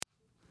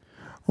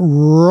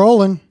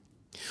Rolling.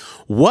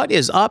 What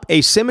is up,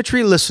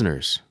 Asymmetry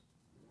listeners?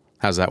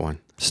 How's that one?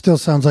 Still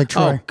sounds like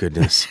Troy. Oh,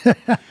 goodness.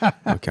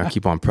 Okay, I'll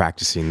keep on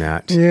practicing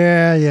that.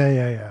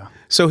 Yeah.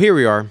 So here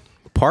we are,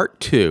 part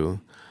 2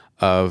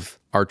 of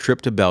our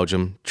trip to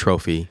Belgium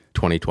Trophy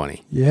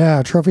 2020.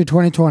 Yeah, Trophy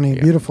 2020.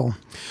 Yeah. Beautiful.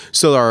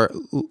 So our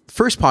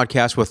first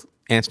podcast with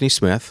Anthony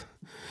Smith.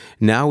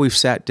 Now we've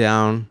sat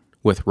down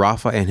with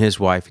Rafa and his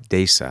wife,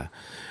 Deza.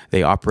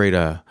 They operate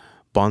a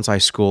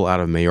bonsai school out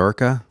of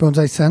Mallorca.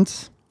 Bonsai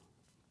Sense.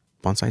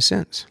 Bonsai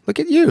Sense. Look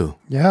at you.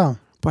 Yeah.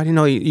 But I didn't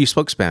know you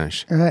spoke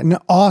Spanish. An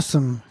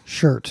awesome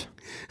shirt.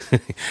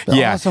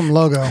 Yeah. Awesome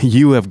logo.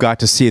 You have got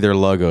to see their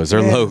logos.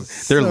 Their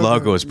so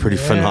logo is pretty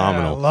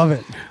phenomenal. I love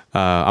it.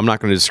 I'm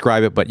not going to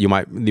describe it, but you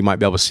might be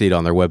able to see it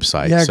on their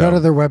website. Yeah, go to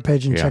their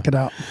webpage and check it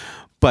out.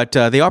 But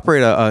they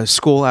operate a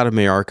school out of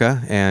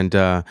Mallorca, and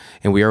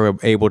we are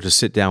able to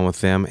sit down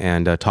with them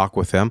and talk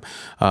with them.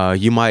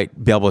 You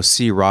might be able to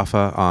see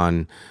Rafa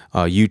on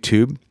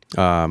YouTube.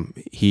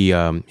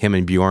 Him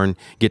and Bjorn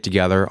get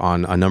together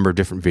on a number of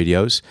different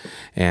videos,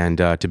 and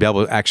to be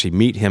able to actually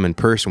meet him in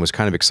person was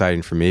kind of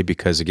exciting for me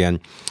because, again,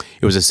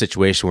 it was a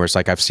situation where it's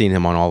like I've seen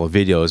him on all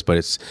the videos, but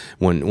it's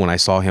when I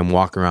saw him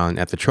walk around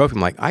at the trophy,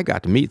 I'm like, I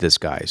got to meet this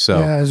guy. So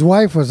yeah, his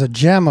wife was a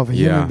gem of a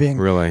human being.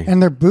 Really.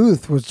 And their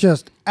booth was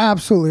just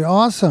absolutely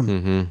awesome.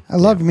 Mm-hmm. I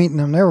loved meeting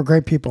them. They were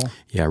great people.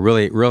 Yeah,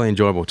 really, really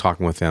enjoyable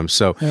talking with them.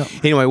 So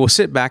anyway, we'll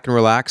sit back and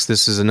relax.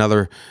 This is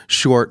another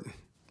short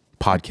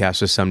podcast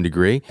to some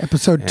degree.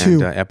 Episode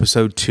 2.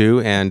 Episode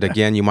 2. And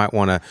again, you might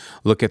want to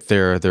look at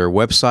their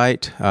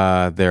website,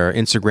 their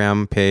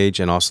Instagram page,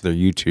 and also their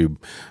YouTube.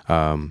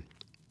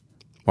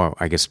 Well,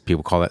 I guess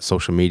people call that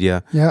social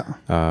media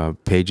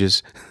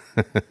pages.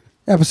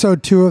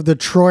 Episode 2 of the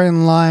Troy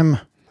and Lime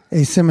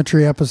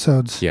Asymmetry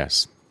episodes.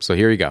 Yes. So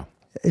here you go.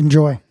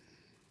 Enjoy.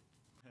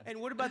 And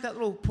what about that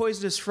little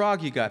poisonous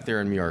frog you got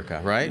there in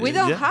Mallorca, right? We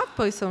don't have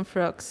poison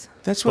frogs.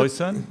 That's what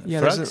poison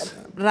frogs?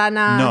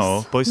 Ranas.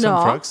 No, poison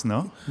frogs.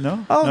 No.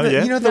 Oh,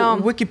 no, the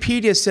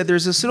Wikipedia said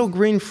there's this little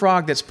green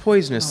frog that's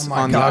poisonous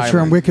on the island.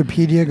 You're on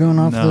Wikipedia going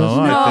off No, those?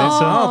 I think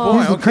so. Oh,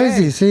 boy, He's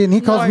crazy. See, and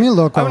he calls me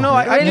loco. Oh, no,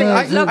 I did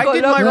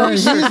my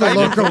research. I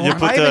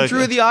even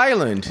drew the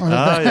island.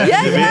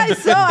 Yeah,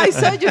 I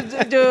saw you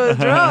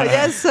draw.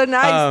 Yes, so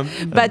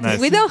nice. But nice.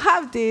 we don't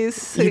have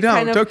this. You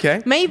don't?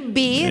 Okay.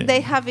 Maybe they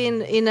have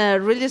in a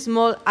really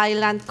small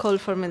island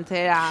called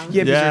Formentera.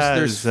 Yeah,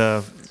 because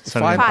there's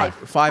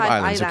five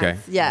islands. Okay.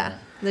 Yeah,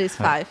 there is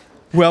 5.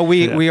 Well,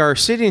 we are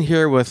sitting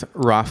here with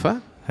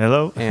Rafa.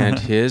 Hello. And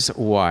his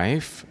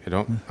wife.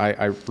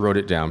 I wrote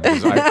it down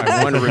because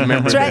I want to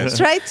remember this.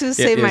 Try to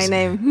say my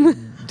name.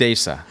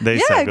 Deza.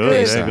 Yeah,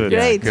 good.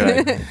 Great.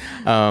 Good.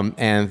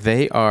 And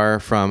they are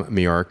from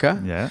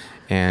Mallorca. Yeah.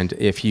 And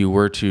if you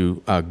were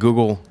to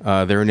Google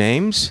their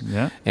names,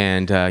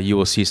 and you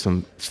will see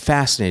some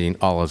fascinating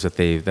olives that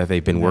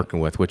they've been working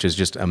with, which is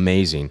just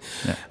amazing.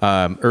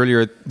 Yeah.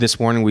 Earlier this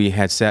morning, we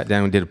had sat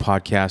down and did a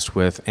podcast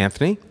with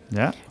Anthony.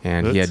 Yeah.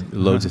 And he had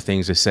loads of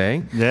things to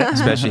say,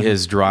 especially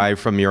his drive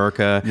from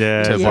Mallorca to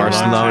Yeah.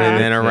 Barcelona and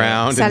then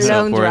around and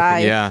so forth.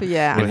 Drive.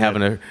 And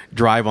having to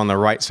drive on the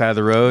right side of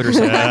the road or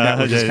something like that,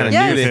 which is kind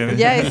of new.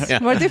 Yes,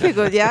 more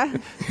difficult,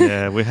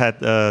 Yeah, we had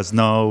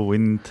snow,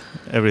 wind,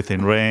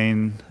 everything,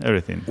 rain,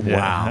 everything.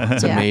 Wow,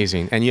 it's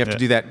amazing. And you have to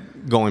do that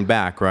going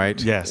back, right?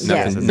 Yes.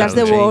 That's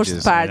the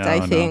worst part,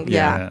 I think.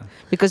 Yeah.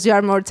 Because you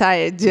are more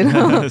tired,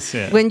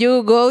 When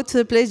you go to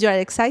the place, you are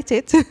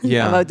excited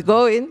about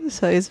going,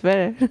 so it's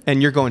better.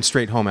 And you're going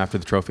straight home after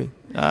the trophy?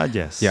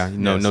 Yes. Yeah,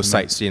 no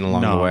sightseeing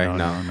along the way?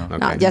 No. Okay.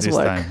 No, just This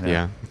work.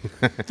 time,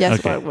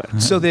 Just work.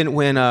 So then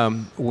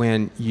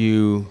when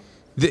you...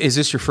 Is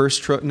this your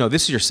first trophy? No,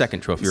 this is your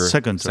second trophy.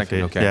 Second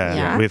trophy. Okay.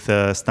 Yeah. With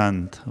a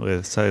stand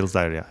with sales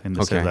area in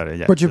the sales area.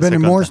 Yeah. But you've been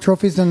in more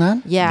trophies than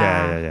that?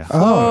 Yeah.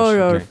 4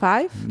 or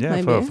 5. Yeah,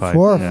 maybe. 4 or 5.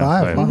 4 or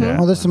 5.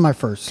 Well, this is my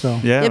first. So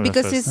yeah,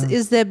 because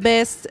it's the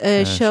best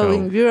show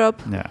in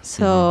Europe. Yeah.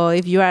 So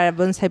if you are a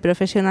bonsai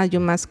professional, you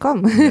must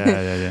come.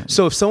 Yeah.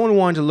 So if someone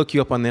wanted to look you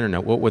up on the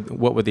internet, what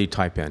would they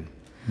type in?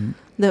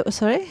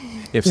 Sorry?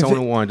 If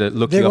someone wanted to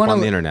look you up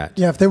on the internet.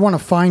 Yeah, if they want to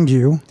find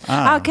you.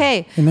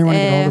 Okay. And they want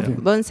to get hold of you.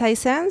 Bonsai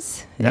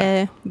Sense.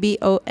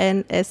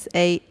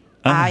 BONSAISENSE.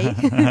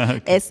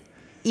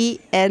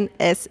 And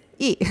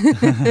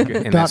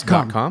that's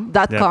 .com?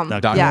 .com.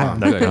 Yeah.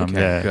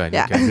 Good.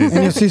 And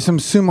you'll see some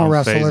sumo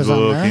wrestlers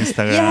on there.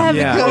 Instagram.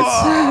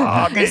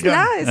 Because it's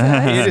nice.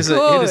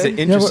 It is an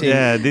interesting...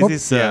 Yeah,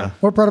 this is...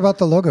 What part about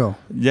the logo?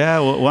 Yeah,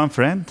 one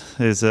friend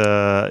is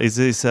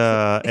this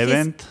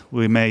event.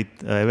 We make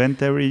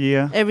event every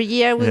year. Every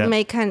year we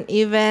make an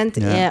event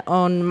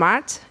on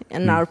March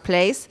in our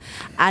place,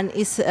 and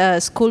it's a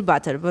school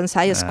battle,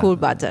 bonsai school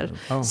battle.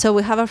 Oh. So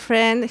we have a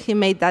friend, he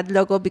made that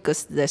logo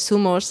because the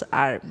sumos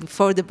are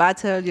before the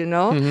battle,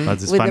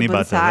 But it's funny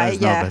battle. Battle.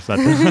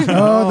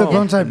 The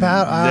bonsai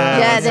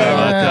battle.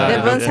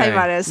 The bonsai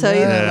battle. So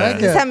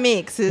it's a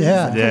mix. It's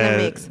a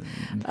mix.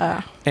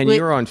 And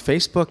you're on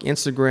Facebook,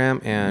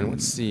 Instagram, and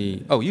let's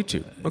see. Oh,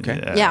 YouTube. Okay.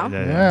 Yeah.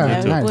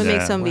 We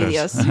make some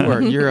videos.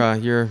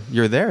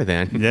 You're there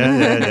then.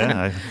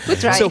 Yeah. We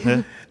try. So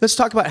let's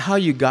talk about how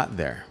you got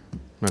there.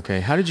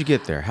 Okay, how did you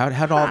get there? How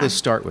did all this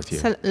start with you?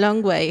 It's a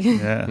long way.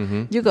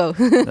 Yeah. You go.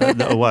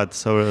 What?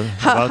 So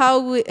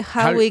how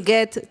we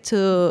get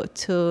to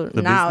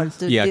now?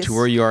 To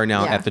where you are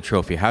now at the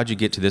trophy. How did you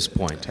get to this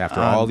point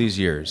after all these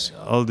years?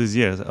 All these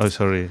years. Oh,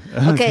 sorry.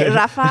 Okay,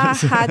 Rafa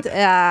had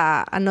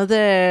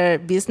another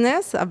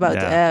business about.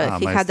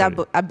 He had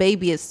a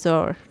baby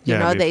store.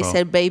 They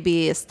sell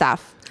baby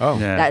stuff. Oh,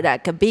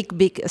 like a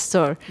big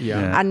store.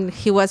 Yeah. And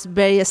he was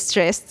very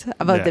stressed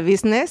about the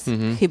business.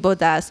 Mm-hmm. He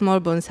bought a small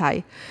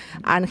bonsai,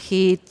 and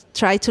he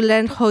tried to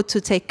learn how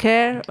to take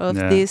care of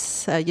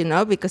this.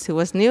 Because he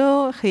was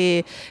new.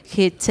 He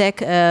checked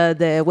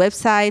the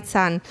websites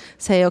and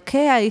say,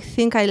 okay, I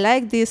think I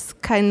like this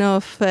kind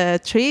of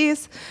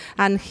trees,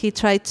 and he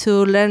tried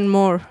to learn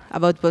more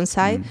about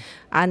bonsai.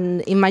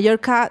 And in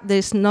Mallorca,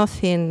 there's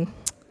nothing.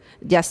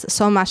 Just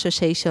some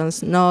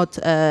associations, not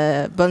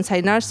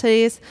bonsai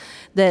nurseries.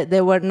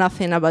 There were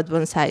nothing about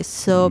bonsai.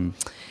 So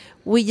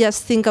we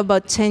just think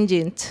about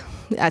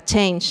a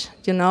change,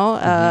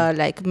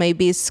 like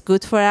maybe it's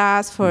good for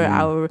us, for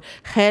our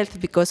health,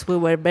 because we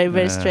were very,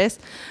 very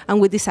stressed.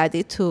 And we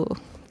decided to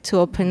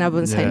open a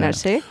bonsai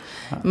nursery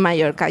in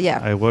Mallorca.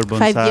 Yeah, I work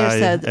bonsai 5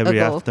 years every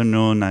ago.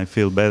 afternoon. I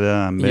feel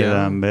better and better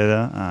and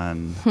better.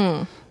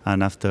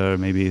 And after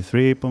maybe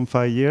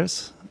 3.5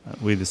 years,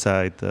 we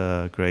decided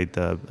to create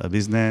a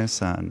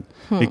business, and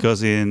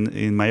because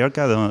in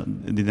Mallorca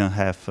didn't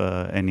have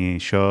any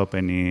shop,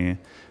 any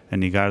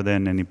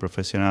garden, any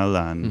professional.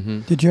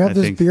 And did you have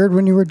this beard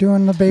when you were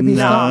doing the baby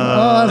stuff? Oh,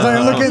 I was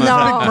like, look at this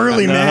big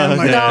burly man,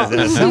 like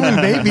selling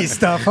baby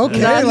stuff.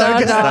 Okay,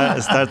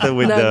 started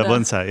with the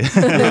bonsai.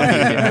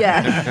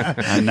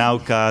 And now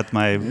cut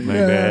my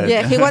beard.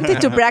 Yeah, he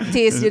wanted to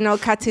practice,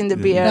 cutting the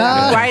beard,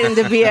 wiring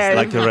the beard.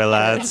 Like to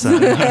relax.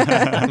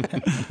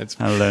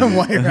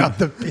 Wire out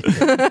the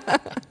beard.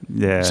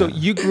 Yeah. So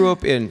you grew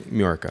up in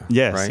Mallorca,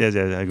 yes, right? Yes,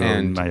 I grew up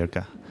in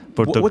Mallorca.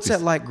 What's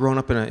that like growing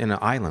up in an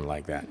island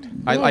like that?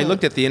 I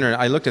looked at the internet.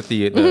 I looked at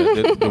the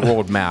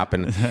world map,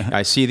 and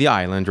I see the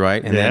island,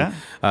 right? And then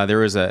there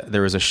was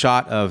a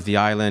shot of the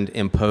island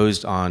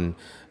imposed on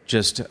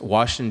just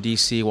Washington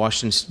D.C.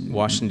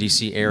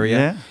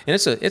 area, and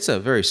it's a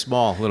very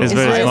small little. It's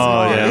very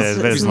small. Yeah, it's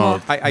very small.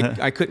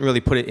 I couldn't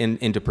really put it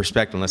into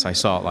perspective unless I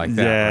saw it like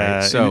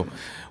that. Right? So.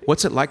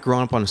 What's it like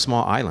growing up on a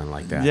small island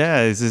like that?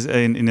 Yeah,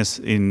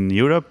 in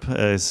Europe,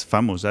 it's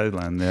famous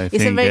island. I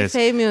think it's very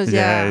famous.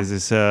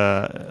 It's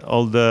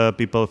all the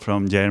people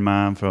from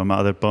Germany, from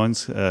other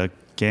points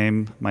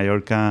came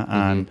Mallorca,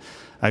 and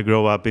I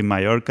grew up in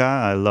Mallorca.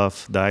 I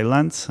love the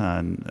islands,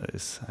 and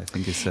I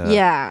think it's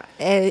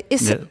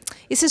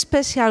it's a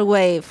special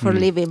way for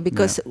living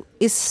because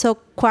it's so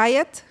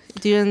quiet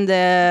during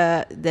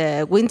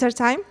the winter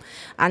time,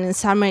 and in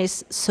summer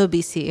it's so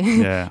busy.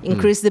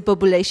 Increase the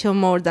population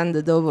more than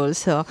the double,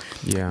 so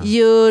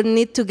you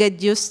need to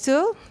get used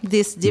to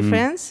this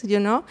difference,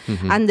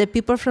 and the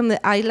people from the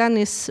island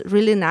is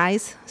really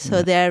nice,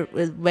 so they're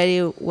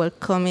very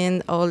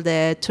welcoming all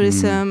the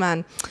tourism,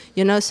 and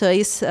so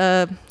it's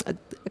a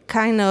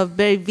kind of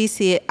very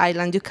busy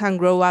island. You can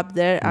grow up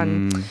there,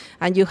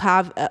 and you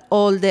have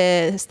all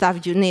the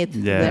stuff you need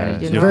there.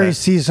 Very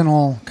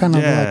seasonal, kind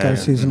of like our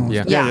seasonal.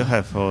 Yeah, you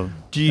have all.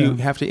 Do you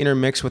have to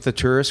intermix with the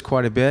tourists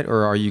quite a bit,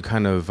 or are you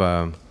kind of,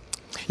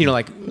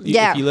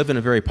 if you live in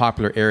a very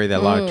popular area that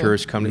a lot of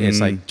tourists come to, it's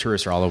like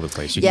tourists are all over the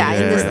place. You I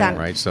understand.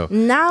 Right? So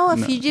now, a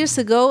few years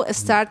ago,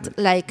 start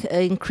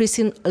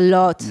increasing a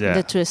lot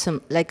the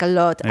tourism, like a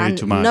lot,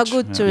 maybe and not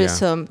good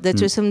tourism. The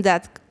tourism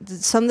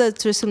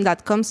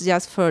that comes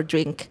just for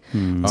drink,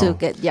 to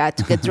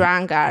get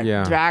drunk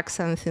or drugs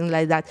and things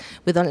like that.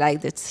 We don't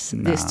like this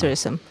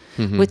tourism.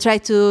 We try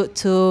to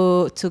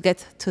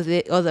get to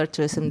the other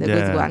tourism, the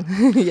good one.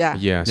 The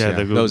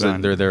good those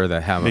one. They're there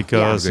that have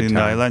because a good in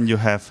time. the island you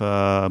have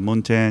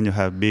mountain, you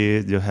have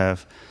beach, you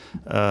have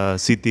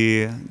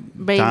city,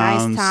 very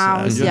towns, nice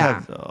towns. You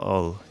have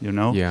all.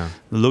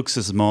 Looks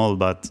small,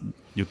 but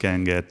you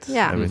can get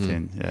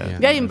everything.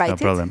 You're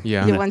invited. No problem.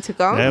 You want to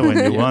come? Yeah, when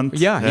you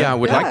want. I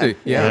would like to.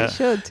 You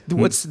should.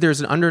 There's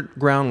an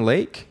underground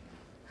lake.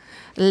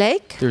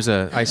 Lake?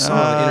 I saw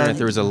on the internet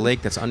there was a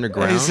lake that's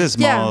underground. It's a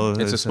small.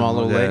 It's a small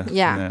little lake.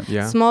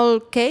 Yeah.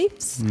 Small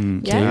caves.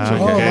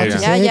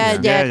 Caves.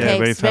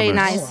 Caves. Very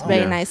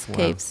nice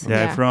caves.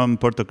 Yeah, from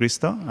Puerto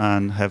Cristo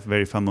and have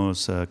very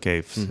famous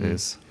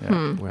caves.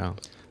 Wow.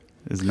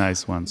 It's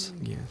nice ones.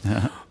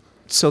 Yeah.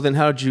 So then,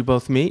 how did you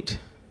both meet?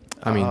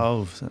 I mean,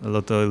 a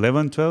lot of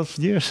 11, 12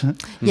 years.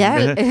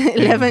 Yeah,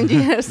 11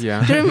 years.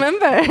 Yeah. Do you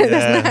remember?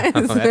 That's nice.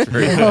 Oh, that's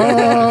very good.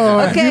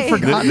 Oh, Okay. have you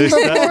forgotten The- the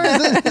before?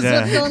 sta- Is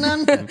Yeah. what's going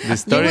on? The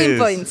story win is,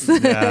 points.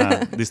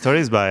 the story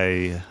is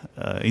by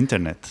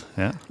internet.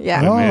 Yeah.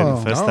 Yeah. We met Oh.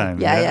 first Oh. time.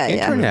 Yeah.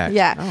 Internet.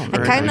 Yeah. Oh, A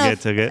very kind nice.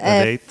 of We get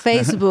a date.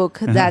 Facebook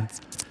that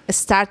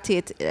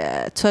started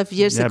 12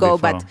 years Yeah, ago,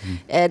 before.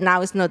 but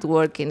now it's not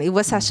working. It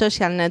was a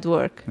social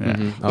network. Yeah.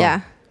 Oh. Yeah,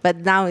 but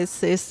now it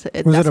Was it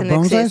a doesn't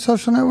bonsai exist.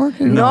 social network?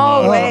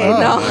 No way,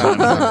 no.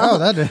 Oh,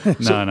 that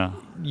is. No.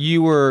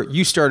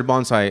 You started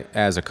bonsai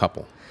as a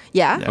couple.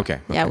 Yeah. Okay.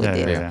 Yeah, we Yeah,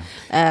 did.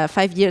 yeah,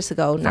 5 years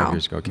ago now. 5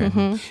 years ago. Okay.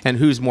 And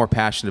who's more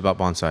passionate about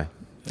bonsai?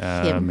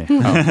 Him. Me.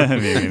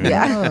 Me.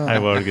 Yeah. I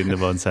work in the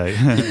bonsai.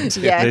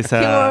 Yeah, There's he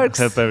works.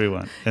 help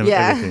everyone.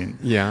 Yeah. Everything.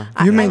 Yeah.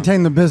 You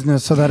maintain the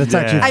business so that it's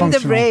Yeah. actually I'm the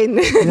functional. brain.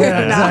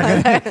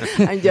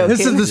 exactly. I'm joking.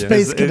 This is the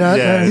space Yes, cadet.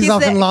 yeah. He's he's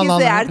off the, in La La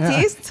he's the Land. Yeah.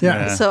 artist,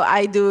 Yeah. so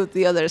I do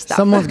the other stuff.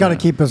 Someone's got to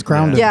keep us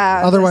grounded.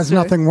 Yeah, Otherwise, that's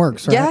true. nothing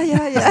works. Right?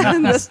 Yeah,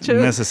 that's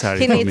true. Necessary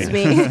He for needs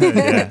me.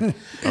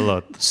 Yeah, a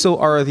lot. So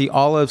are the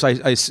olives?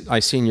 I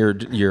seen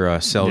your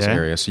sales Yeah.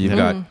 area. So you've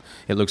got.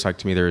 It looks like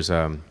to me there's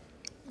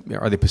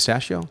are they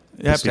pistachio?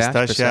 Yeah,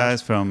 pistachia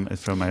is from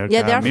Mallorca.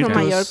 Yeah, they're from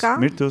Mallorca.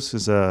 Myrtus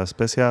is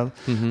special,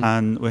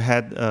 and we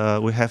have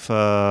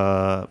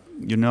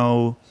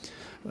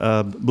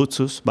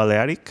Butsus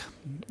Balearic.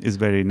 Is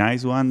very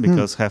nice one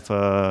because have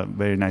a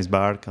very nice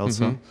bark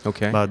also.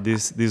 Okay. But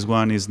this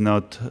one is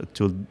not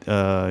to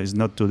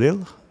deal.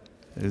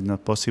 It's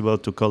not possible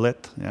to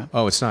collect. Yeah.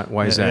 Oh, it's not.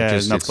 Why is that? Yeah, Just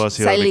it's not It's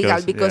possible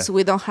illegal because yeah,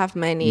 we don't have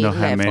many don't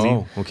have left. many.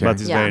 Oh, okay. But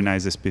it's Yeah. very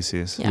nice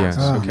species. Yeah. Yes.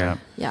 Ah. Okay.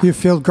 Yeah. You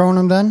field grown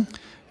them then?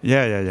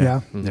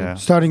 Yeah.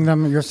 Starting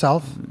them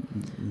yourself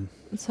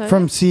Sorry?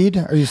 from seed?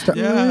 Are you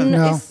Yeah.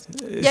 No.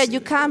 Yeah, you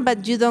can,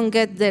 but you don't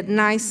get the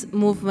nice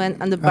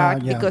movement on the bark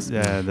yeah. because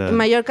Yeah, in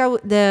Mallorca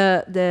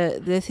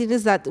the thing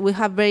is that we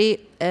have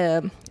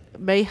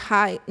very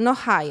high, not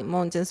high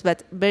mountains,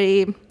 but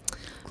very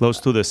close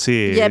to the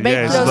sea. Yeah,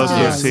 very it's close to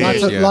to the the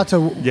sea. sea. Lots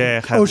of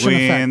Yeah, have ocean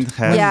wind, effect.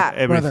 have Yeah,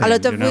 everything. a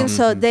lot of you know? wind.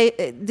 So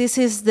this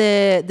is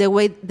the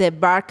way the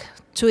bark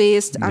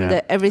twist and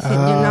Yeah. everything.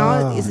 You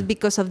know, is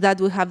because of that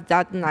we have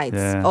that nice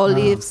Yeah.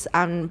 olives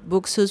and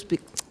buxus.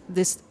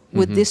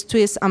 With this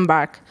twist and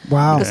bark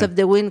Wow. because of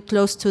the wind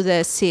close to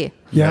the sea.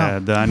 Yeah.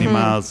 The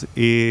animals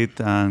eat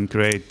and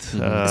create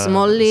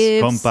Small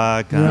leaves.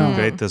 compact and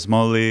create the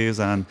small leaves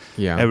and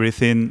Yeah.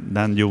 everything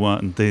that you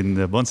want in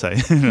the bonsai.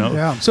 You know?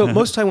 Yeah. So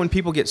most time when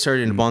people get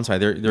started in bonsai,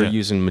 they're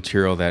using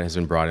material that has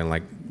been brought in,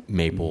 like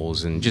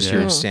maples and just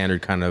your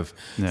standard kind of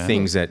Yeah.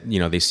 things that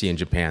they see in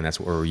Japan. That's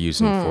what we're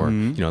using for.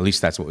 At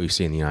least that's what we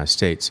see in the United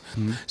States.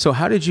 So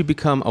how did you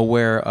become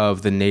aware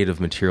of the native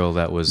material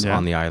that was Yeah.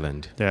 on the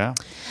island? Yeah.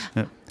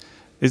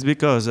 It's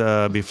because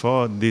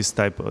before this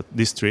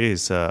tree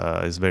is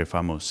very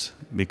famous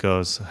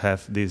because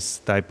have this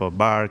type of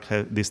bark,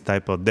 have this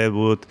type of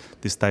deadwood,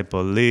 this type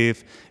of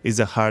leaf. It's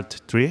a hard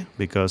tree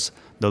because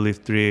the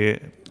leaf tree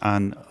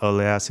and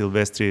Olea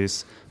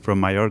sylvestris from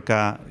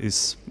Mallorca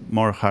is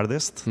more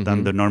hardest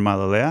than the normal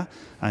Olea,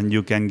 and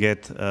you can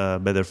get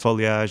better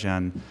foliage,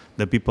 and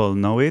the people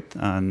know it.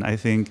 And I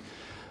think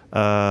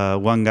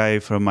one guy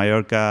from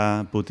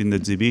Mallorca put in the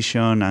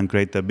exhibition and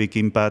create a big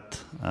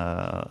impact.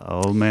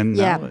 Old man.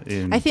 Yeah, now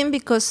in, I think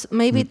because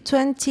maybe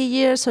 20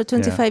 years or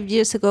 25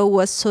 years ago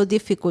was so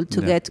difficult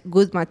to get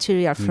good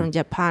material from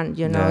Japan.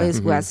 You know,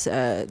 it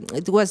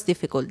was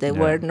difficult. There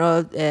were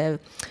no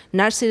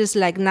nurseries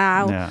like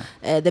now.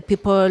 The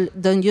people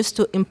don't used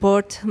to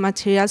import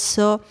materials,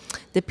 so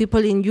the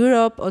people in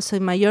Europe, also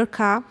in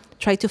Mallorca,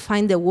 try to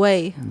find a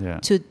way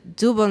to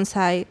do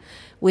bonsai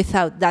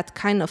without that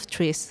kind of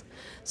trees.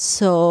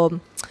 So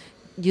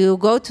you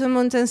go to the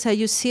mountains and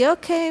you see,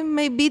 okay,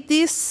 maybe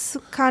this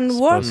can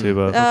work.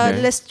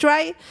 Let's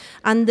try.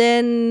 And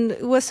then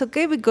it was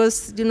okay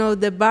because,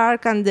 the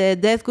bark and the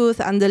deadwood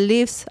and the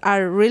leaves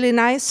are really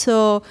nice,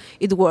 so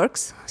it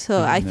works.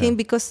 So I think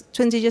because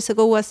 20 years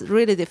ago was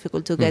really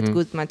difficult to get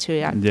good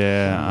material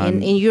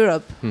in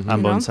Europe. And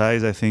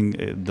bonsais, I think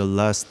the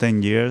last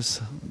 10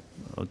 years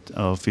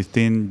or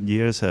 15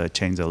 years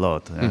changed a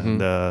lot.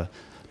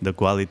 The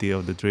quality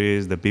of the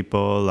trees, the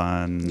people,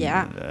 and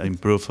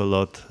improve a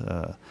lot.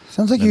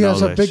 Sounds like you guys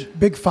have a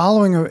big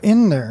following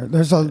in there.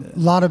 There's a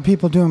lot of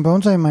people doing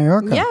bonsai in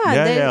Mallorca.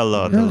 Yeah, a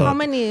lot. How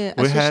many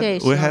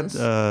associations? We had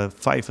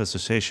 5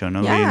 associations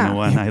only in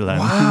one island.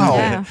 Wow.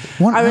 Yeah.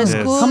 Our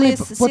school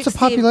is what's the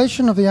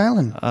population of the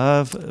island?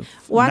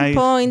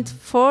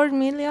 1.4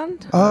 million.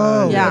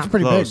 Oh, that's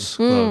pretty close,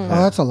 big. close,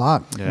 Oh, that's a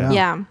lot.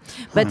 Yeah.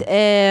 But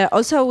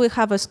also we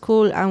have a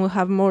school and we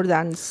have more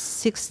than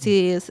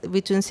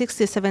between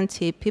 60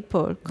 70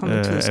 people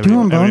coming to the school.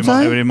 Doing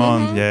bonsai? Every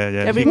month,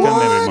 Every People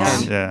month. every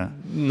month, Yeah.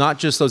 Not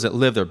just those that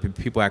live there, but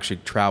people actually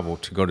travel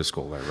to go to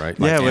school there, right?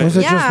 Yeah, Like, Was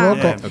it just Yeah.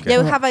 local? Yeah. Okay.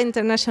 Yeah, we have an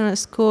international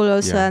school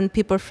also, Yeah. and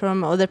people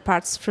from other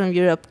parts from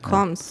Europe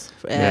comes.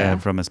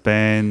 From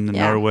Spain,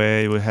 Yeah.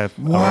 Norway, we have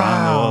around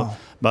the world.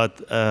 But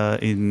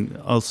in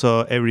also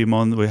every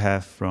month we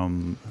have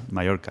from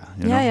Mallorca.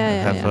 We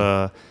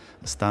have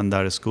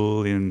standard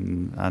school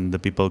and the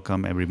people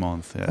come every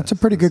month. Yeah. That's a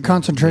pretty good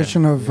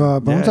concentration of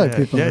bonsai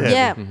people. Yeah.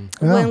 Yeah.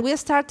 When we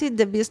started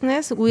the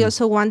business, we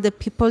also want the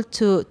people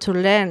to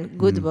learn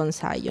good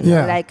bonsai, you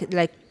know,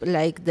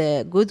 like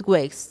the good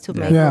ways to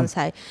make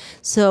bonsai.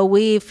 So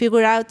we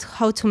figure out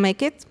how to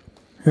make it.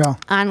 Yeah.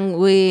 And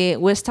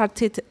we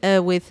started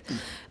with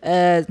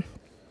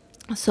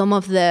some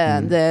of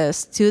the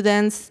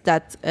students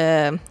that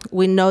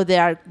we know they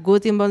are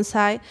good in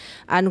bonsai,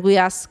 and we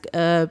ask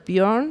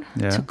Bjorn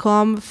to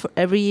come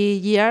every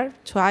year,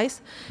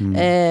 twice,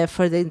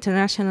 for the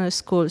international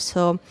school.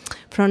 So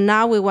from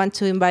now we want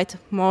to invite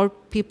more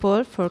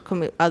people for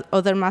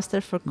other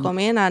masters for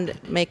coming and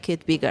make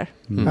it bigger.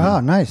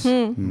 Ah, nice.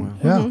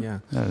 Yeah,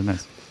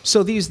 nice.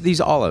 So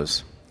these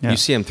olives, you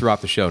see them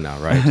throughout the show now,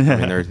 right? I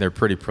mean, they're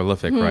pretty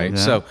prolific, right? Yeah.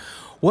 So,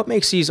 what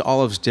makes these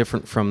olives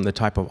different from the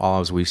type of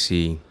olives we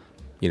see,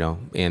 you know,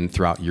 in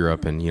throughout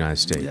Europe and the United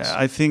States? Yeah,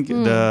 I think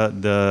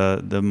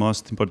the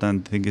most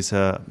important thing is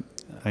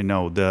I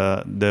know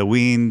the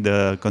wind,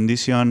 the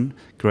condition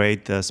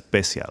create a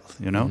special,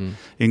 you know.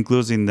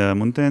 Includes in the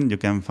mountain you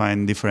can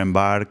find different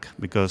bark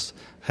because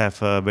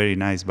have a very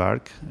nice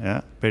bark,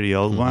 very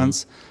old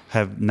ones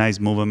have nice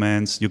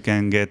movements. You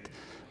can get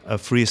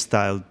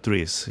freestyle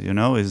trees, you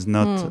know. It's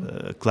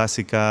not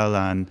classical,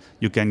 and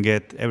you can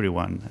get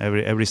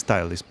every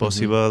style is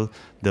possible.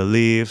 The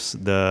leaves,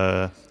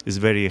 it's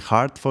very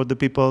hard for the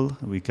people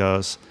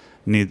because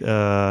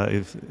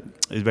it's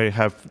very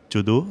hard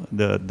to do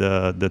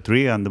the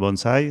tree and the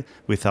bonsai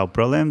without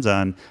problems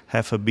and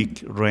have a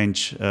big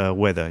range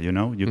weather, you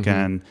know. You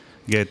can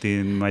get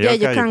in Mallorca.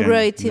 Yeah, you can grow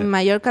it in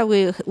Mallorca.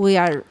 We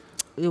are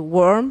a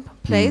warm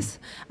place,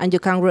 and you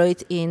can grow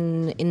it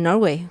in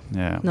Norway.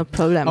 Yeah, no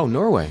problem. Oh,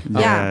 Norway.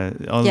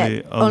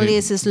 Only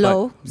it's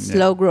slow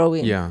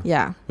growing.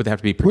 Yeah. But they have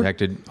to be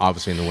protected,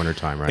 obviously, in the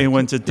wintertime, right? In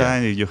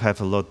wintertime, you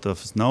have a lot of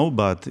snow,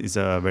 but it's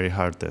a very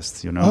hard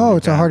test, you know. Oh,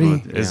 it's a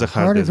hardy. It's a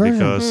hard test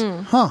because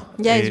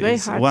it's very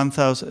hard.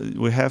 1,000.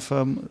 We have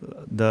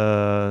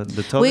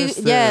the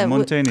tallest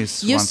mountain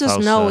is 1,000. Used to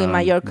snow in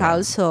Mallorca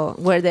also,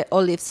 where the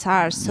olives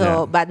are.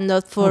 So, but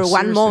not for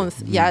 1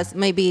 month. Yes,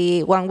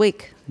 maybe 1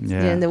 week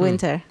during the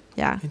winter.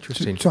 Yeah.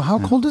 Interesting. So how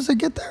cold does it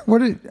get there?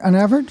 On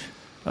average?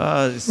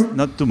 It's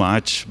not too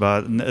much,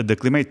 but the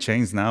climate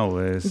change now.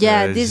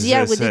 This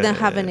year we didn't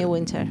have any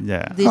winter.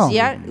 This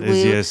year,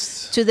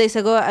 2 days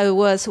ago, I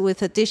was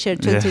with a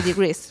t-shirt, 20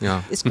 degrees.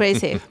 Yeah. It's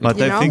crazy. But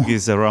I think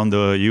it's around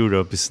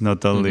Europe. It's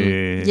not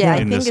only in the south. I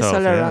think it's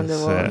all around the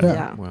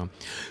world. Well,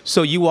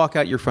 so you walk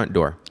out your front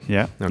door.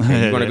 Yeah.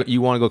 Okay.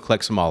 You want to go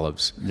collect some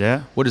olives.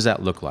 Yeah. What does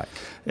that look like?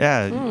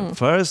 Yeah.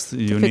 First,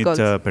 you need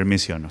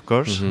permission, of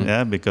course.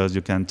 Yeah, because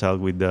you can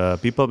talk with the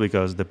people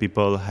because the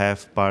people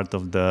have part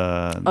of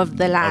the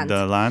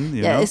land.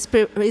 You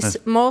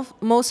know?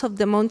 Most of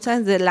the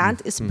mountains, the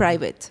land is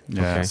private.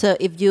 Yeah. Okay. So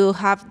if you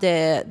have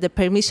the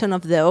permission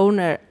of the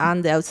owner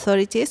and the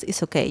authorities,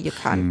 it's okay. You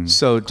can.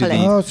 So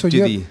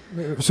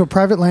so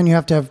private land, you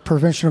have to have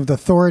permission of the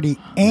authority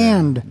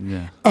and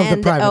of the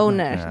private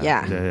owner.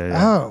 Yeah.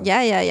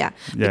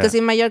 Because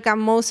in Mallorca,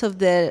 most of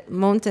the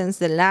mountains,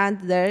 the land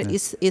there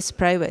is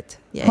private.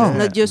 It's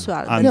not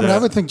usual. But I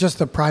would think just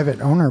the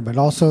private owner, but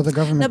also the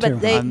government too.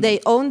 No, but they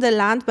own the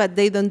land, but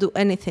they don't do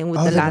anything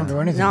with the land. Don't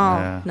do anything.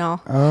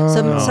 No.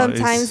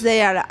 Sometimes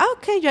they are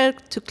okay. You're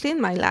to clean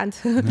my land.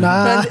 From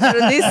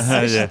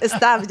this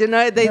stuff, you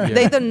know,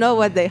 they don't know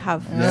what they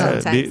have.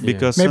 Sometimes.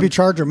 Because maybe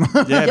charge them.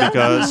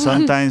 Because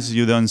sometimes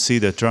you don't see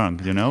the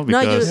trunk, you know,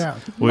 because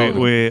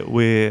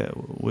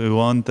we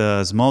want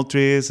small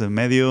trees,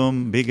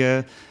 medium,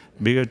 bigger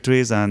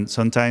trees, and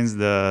sometimes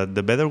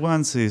the better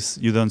ones is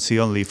you don't see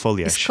only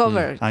foliage. It's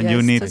covered. And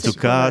you need to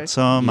cut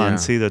some and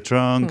see the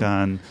trunk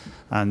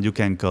and you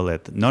can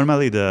collect.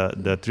 Normally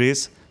the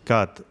trees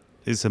cut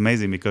is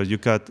amazing because you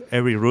cut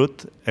every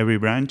root, every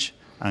branch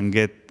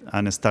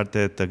and start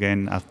it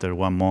again after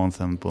 1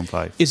 month and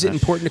 0.5. Is it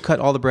important to cut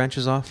all the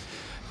branches off?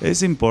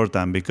 It's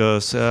important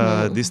because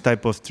this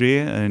type of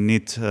tree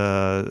need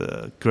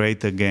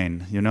create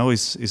again. You know,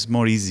 it's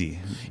more easy.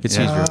 It's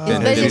easier. It's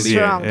very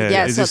strong.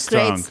 So it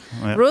creates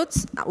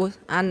roots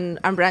and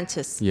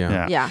branches.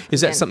 Yeah.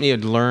 Is that something you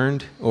had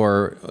learned,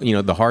 or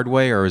the hard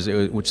way, or is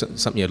it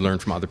something you had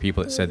learned from other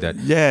people that said that?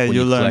 Yeah,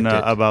 you learn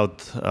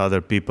about other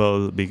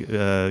people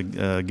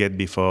get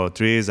before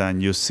trees,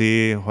 and you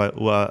see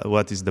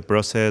what is the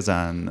process,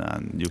 and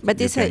you. But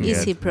it's an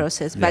easy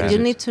process. But you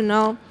need to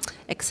know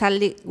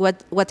exactly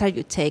what are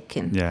you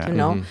taking, you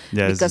know,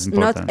 because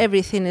not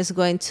everything is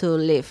going to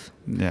live.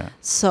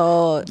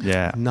 So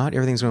not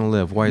everything's going to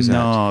live. Why is that?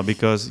 No,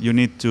 because you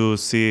need to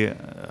see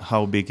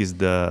how big is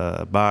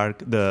the bark,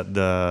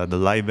 the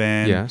live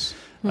end. Yes.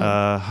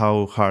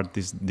 How hard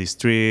is this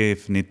tree?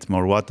 If needs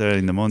more water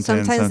in the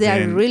mountains. Sometimes they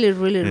are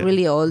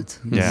really old.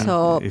 Yeah.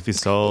 So if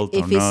it's old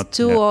if or not. If it's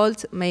too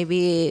old,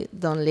 maybe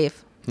don't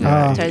live.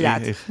 After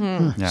that.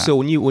 So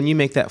when you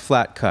make that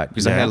flat cut,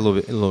 because I had a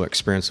little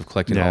experience of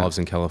collecting olives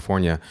in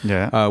California.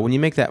 When you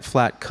make that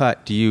flat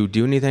cut, do you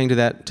do anything to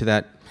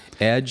that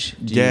edge?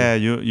 Yeah,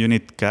 you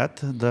need cut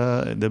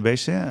the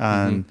base,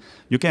 and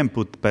you can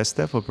put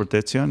peste for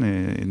protection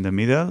in the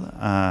middle,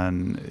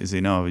 and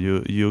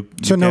you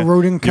So no can,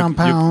 rodent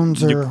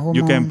compounds or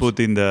you can hormones? put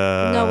in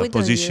the No, we don't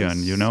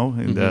position, use.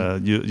 in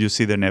the you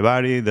see the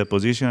nevari, the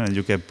position, and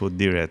you can put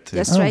direct.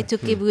 Just try to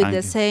keep with the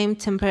And- same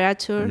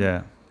temperature.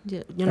 Yeah.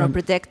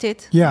 Protect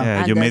it. Yeah. Yeah,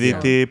 And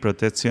humidity,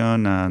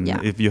 protection, and Yeah.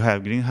 if you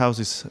have greenhouse,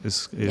 is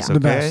Yeah. The okay.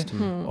 best.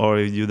 Or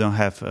if you don't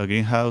have a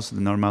greenhouse,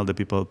 normal the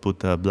people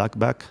put a black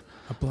bag.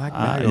 A black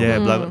bag?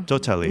 Yeah,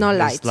 totally. No It's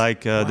light.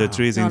 like the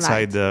trees No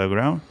inside light. the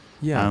ground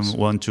Yes. and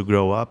want to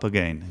grow up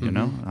again, and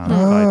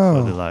fight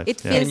for the life. It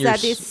yeah. feels And you're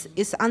that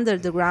it's under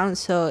the ground,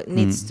 so it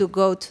needs to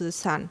go to the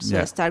sun, so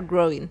Yeah. it start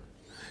growing.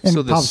 And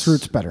So pops this-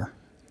 roots better.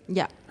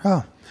 Yeah.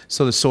 Oh.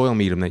 So the soil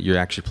medium that you're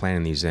actually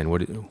planting these in,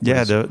 what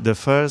Yeah, is- the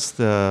first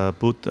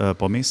put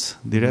pomace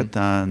direct,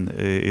 and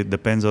it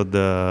depends on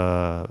the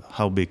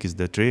how big is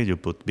the tree. You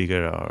put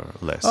bigger or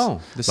less. Oh,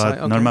 the si- but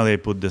okay. normally I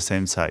put the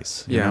same size.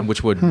 you yeah, know?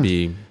 which would be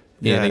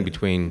anything Yeah.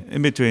 between.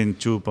 In between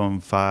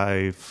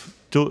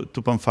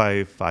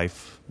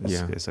 2.5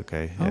 Yeah. is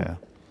okay. Oh. Yeah.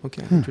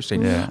 Okay,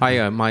 interesting. Yeah.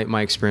 I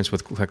my experience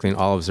with collecting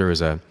olives, there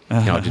was I'll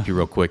just be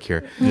real quick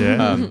here.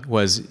 Yeah.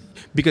 Was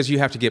because you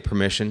have to get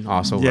permission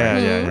also, Yeah,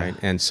 right? yeah, yeah. Right.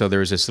 And so there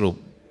was this little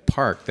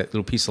park, that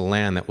little piece of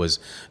land that was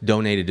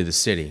donated to the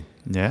city.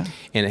 Yeah.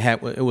 And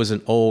it was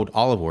an old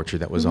olive orchard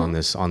that was on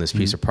this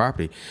piece of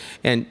property,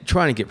 and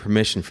trying to get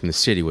permission from the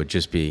city would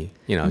just be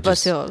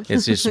Impossible.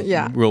 it's just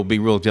Yeah.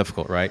 real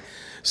difficult, right?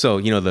 So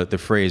the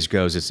phrase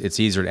goes, it's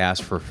easier to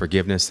ask for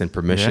forgiveness than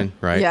permission,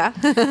 right? Yeah.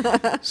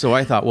 So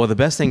I thought, well, the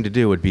best thing to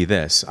do would be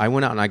this. I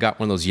went out and I got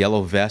one of those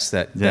yellow vests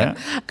that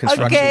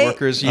construction Okay.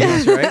 workers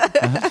use, right?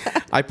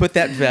 I put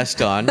that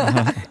vest on,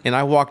 and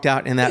I walked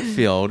out in that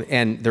field,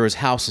 and there was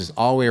houses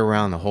all the way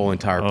around the whole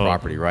entire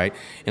property, right?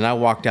 And I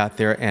walked out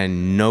there,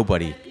 and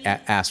nobody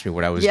asked me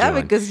what I was Yeah,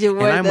 doing. because you and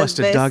wore I the must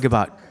have vest. dug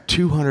about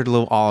 200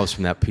 little olives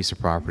from that piece of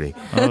property,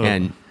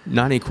 and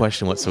not any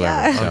question whatsoever.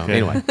 Yeah. So Okay.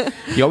 anyway,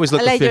 you always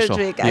look I like your official.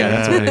 trick. Yeah,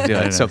 that's what I do.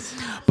 Very So, nice.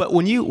 but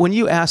when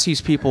you ask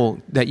these people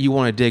that you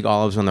want to dig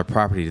olives on their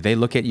property, do they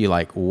look at you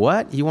like,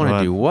 "What? You want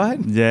to do what?"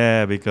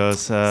 Yeah, because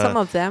Some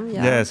of them,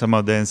 yeah. Yeah, some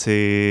of them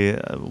say,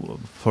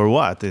 for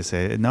what? They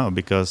say, no,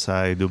 because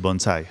I do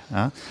bonsai.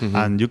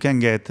 And you can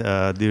get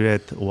a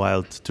direct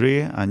wild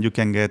tree, and you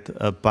can get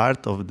a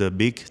part of the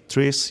big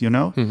trees, in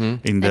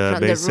Like the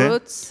from the base.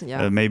 roots,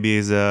 yeah. Maybe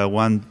it's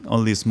one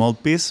only small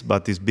piece,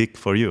 but it's big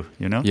for you,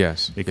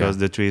 Yes, because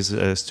yeah. the tree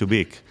is too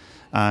big.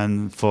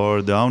 And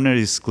for the owner,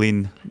 is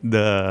clean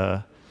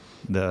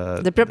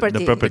the property.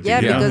 The property,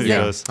 Yeah, because they-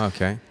 because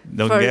Okay.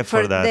 don't get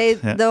for that. They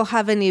Yeah. don't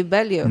have any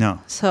value. No.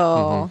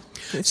 So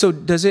So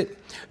does it?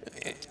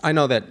 I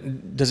know that.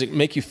 Does it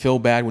make you feel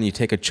bad when you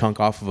take a chunk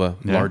off of a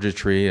Yeah. larger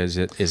tree? Is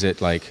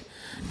it like?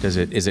 Is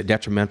it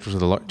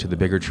detrimental to the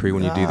bigger tree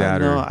when you do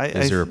that, no, or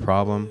is there a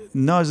problem?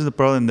 No, it's the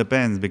problem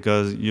depends,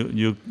 because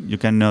you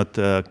cannot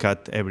cut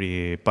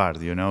every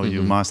part.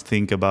 You must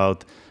think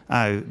about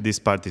this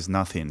part is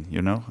nothing.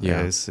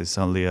 Yeah. It's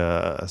only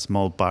a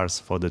small parts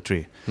for the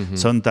tree.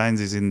 Sometimes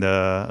it's in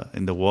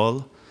the wall,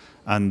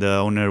 and the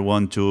owner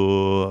want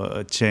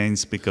to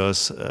change because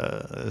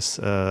it's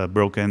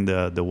broken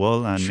the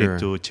wall and Sure. need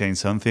to change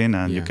something,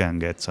 and you Yeah. can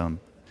get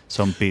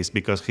some piece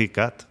because he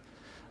cut,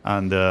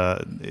 and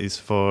it's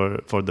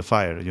for the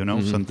fire.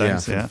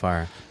 Sometimes for the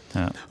fire.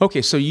 Yeah.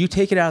 Okay, so you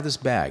take it out of this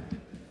bag.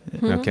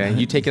 Okay,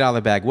 you take it out of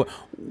the bag.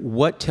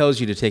 What tells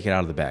you to take it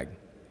out of the bag?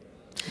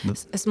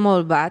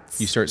 small buds.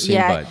 You start seeing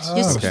buds.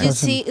 Okay. You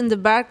see in the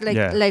bark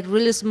Yeah. like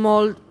really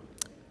small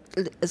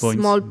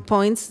small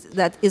points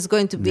that is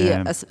going to be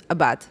Yeah. a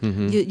bud.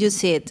 You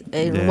see it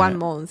in Yeah. 1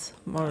 month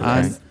more or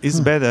And less. it's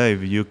better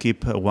if you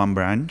keep one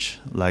branch,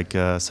 like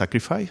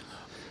sacrifice,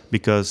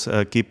 because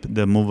keep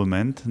the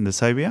movement in the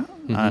salvia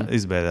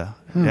is better.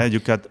 Yeah, you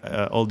cut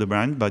all the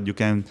branch, but you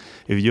can,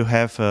 if you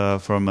have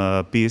from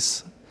a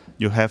piece,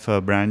 you have a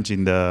branch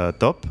in the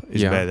top,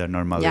 it's Yeah. better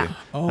normally. Yeah.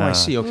 Oh, I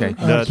see. Okay.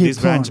 The, Keep this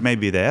branch going. may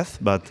be death,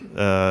 but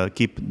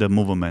keep the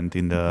movement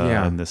in the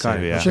Yeah, in the got it.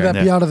 salvia. Should that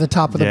be out of the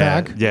top of the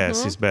Yeah, bag?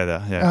 Yes, it's better.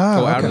 Yeah,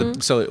 Oh, Go out okay. of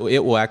the, so it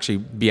will actually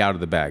be out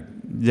of the bag.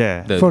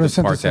 yeah. The part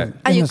Photosynthesis. that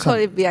Ah, you In the call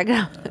sun. it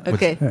Viagra.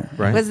 Okay.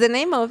 right? What's the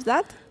name of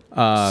that?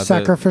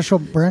 Sacrificial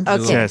branch?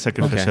 Okay. Yeah,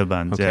 sacrificial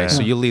band. Okay, Yeah.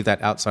 so you leave that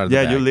outside of the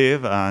Yeah, bag. you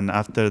live, and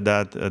after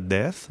that,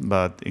 death,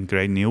 but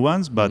create new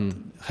ones, but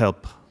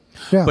help.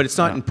 Yeah. But it's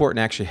not important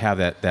to actually have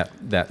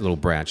that little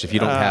branch. If you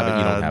don't have it,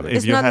 you don't have it. If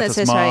It's you not have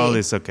a small, necessary.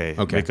 it's okay.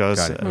 Okay, Because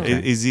got it. Okay.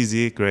 it's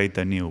easy create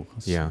a new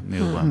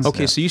ones.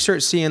 Okay, so you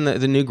start seeing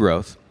the new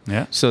growth.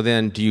 Yeah. So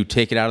then, do you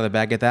take it out of the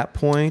bag at that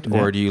point,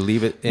 or Yeah. do you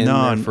leave it in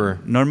no, there for?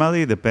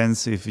 normally it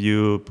depends if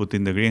you put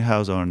in the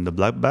greenhouse or in the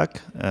black bag.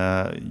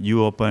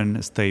 You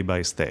open step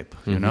by step.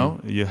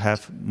 You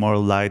have more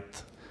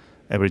light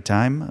every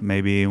time.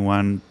 Maybe in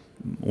one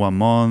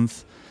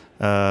month,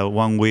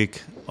 1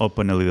 week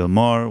open a little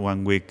more,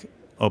 1 week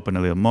open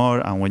a little more,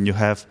 and when you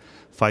have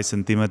 5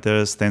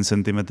 centimeters, 10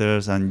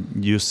 centimeters, and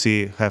you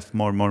have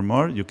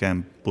more, you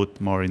can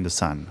put more in the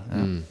sun.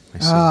 I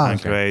see.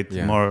 And create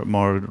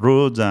more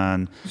roots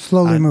and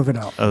slowly move it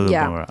out. A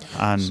little more.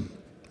 And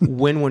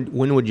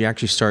when would you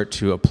actually start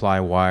to apply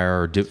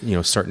wire, or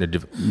starting to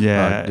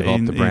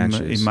develop the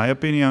branches? In my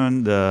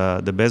opinion,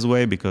 the best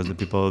way, because the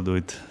people do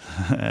it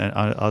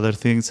other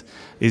things,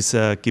 is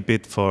keep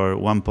it for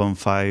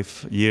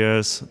 1.5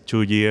 years,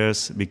 2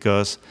 years,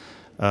 because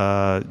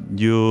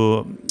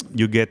you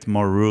get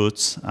more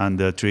roots and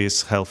the tree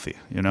is healthy.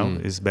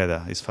 It's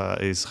better.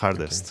 It's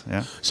hardest. Okay.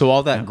 Yeah. So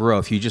all that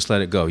growth, you just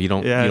let it go. You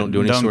don't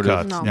do any sort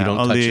cut. of. You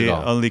don't touch it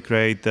all. Only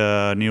create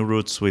new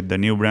roots with the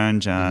new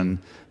branch, and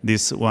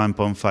this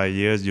 1.5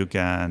 years you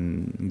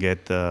can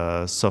get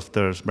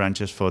softer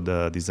branches for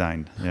the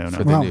design.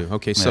 For the new.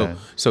 Okay.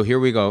 So here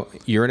we go.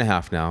 Year and a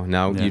half now.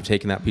 Now you've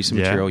taken that piece of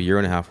material. Year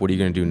and a half. What are you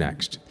going to do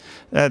next?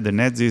 The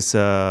next is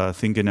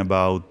thinking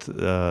about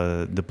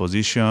the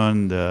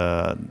position,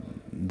 the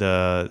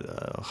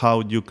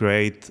how you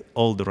create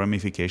all the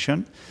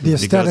ramification. The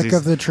aesthetic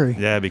of the tree.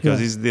 Yeah, because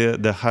it's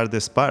the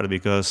hardest part,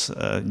 because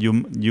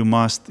you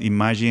must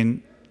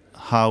imagine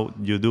how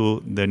you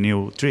do the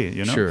new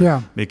tree, Sure.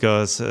 Yeah.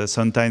 Because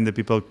sometimes the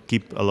people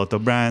keep a lot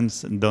of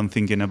brands, don't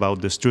thinking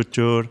about the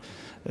structure.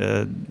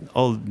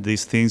 All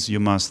these things you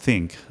must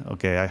think.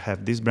 Okay, I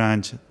have this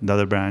branch, the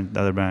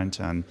other branch,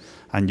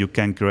 and you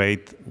can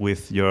create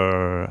with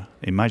your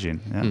imagine.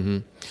 Yeah.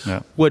 Mm-hmm.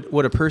 Yeah.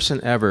 Would a person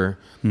ever,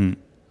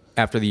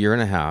 after the year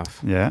and a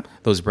half,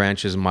 those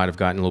branches might have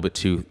gotten a little bit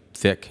too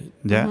thick.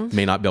 Yeah.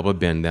 May not be able to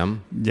bend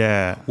them.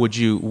 Yeah.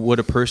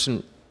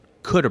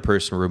 Could a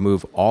person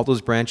remove all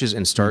those branches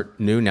and start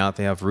new now that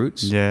they have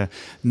roots? Yeah.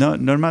 No.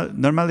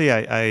 Normally,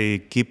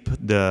 I keep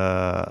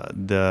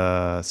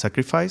the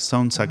sacrifice,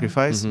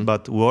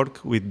 but work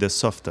with the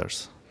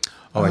softers.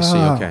 Oh, I see.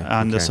 Okay.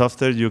 And the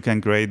softer you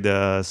can create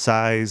the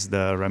size,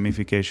 the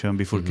ramification,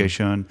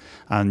 bifurcation,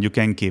 and you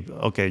can keep.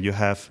 Okay, you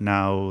have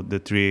now the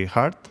tree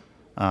hard,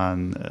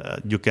 and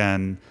you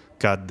can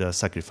cut the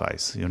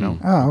sacrifice.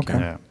 Oh,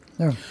 okay.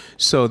 Yeah.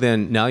 So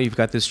then now you've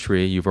got this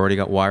tree, you've already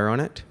got wire on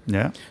it.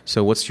 Yeah.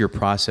 So what's your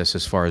process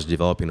as far as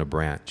developing a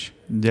branch?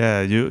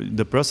 Yeah,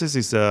 the process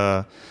is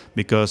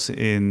because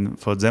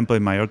for example,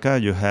 in Mallorca,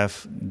 you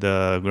have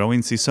the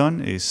growing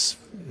season is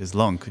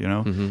long.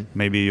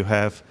 Maybe you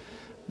have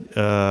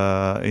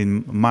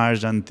in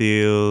March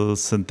until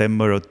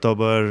September,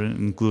 October,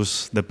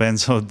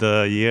 depends on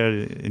the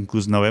year,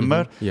 includes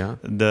November. Yeah.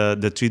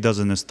 The tree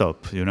doesn't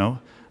stop.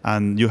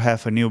 And you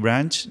have a new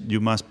branch, you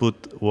must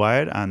put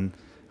wire and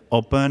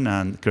open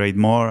and create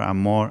more and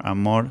more and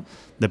more.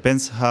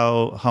 Depends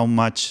how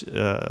much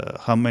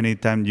how many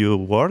times you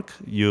work,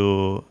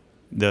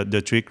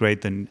 the tree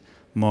create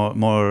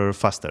more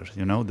faster.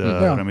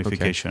 The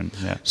ramification.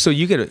 Okay. Yeah. So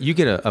you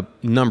get a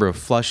number of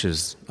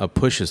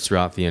pushes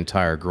throughout the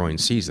entire growing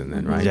season,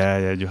 then, right?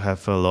 Yeah. You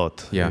have a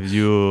lot. Yeah.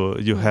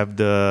 You have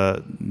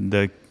the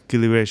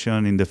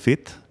calibration in the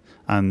feet,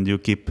 and you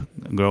keep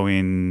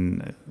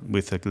growing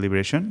with the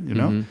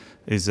calibration.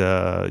 Is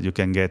you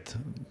can get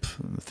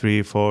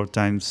 3-4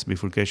 times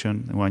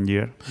bifurcation in 1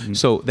 year.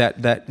 So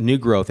that new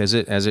growth, as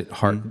it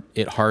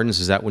hardens,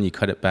 is that when you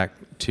cut it back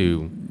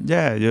to?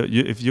 Yeah,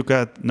 if you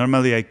cut,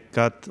 normally I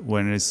cut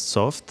when it's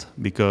soft,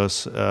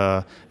 because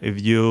if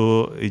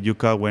you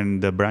cut when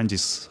the branch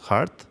is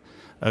hard,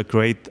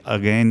 create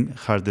again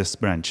hardest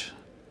branch.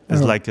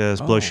 It's like an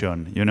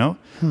explosion,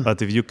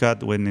 But if you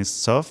cut when it's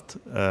soft,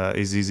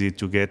 it's easy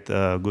to get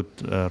good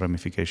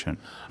ramification.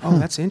 Oh,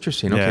 that's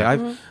interesting.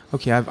 Okay,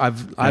 Yeah.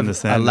 I've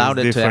allowed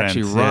it to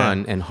actually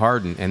run and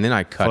harden, and then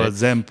I cut it. For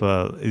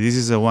example, this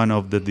is one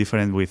of the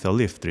difference with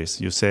olive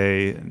trees. You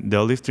say the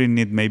olive tree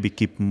need maybe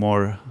keep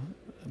more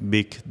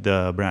big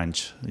the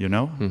branch,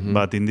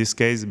 But in this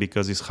case,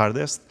 because it's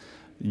hardest,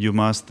 you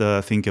must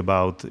think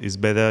about it's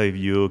better if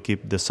you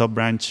keep the soft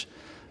branch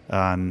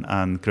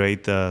and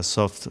create a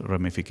soft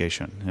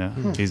ramification,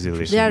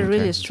 easily. They are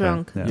really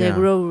strong. Yeah. They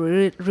grow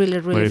really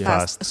Very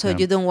fast. So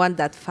you don't want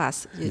that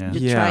fast.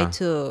 You try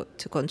to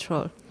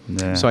control.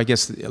 Yeah. So I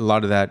guess a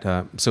lot of that.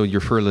 So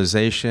your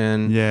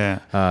fertilization,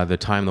 the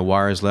time the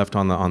wire is left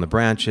on the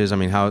branches. I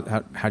mean, how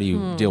do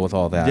you deal with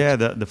all that? Yeah,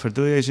 the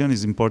fertilization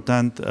is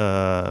important.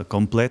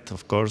 Complete,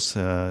 of course.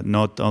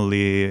 Not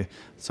only.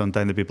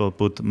 Sometimes the people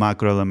put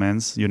macro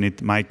elements. You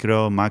need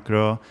micro,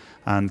 macro,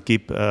 and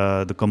keep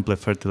the complete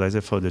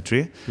fertilizer for the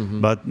tree,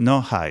 but no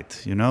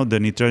height. The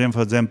nitrogen,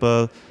 for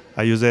example,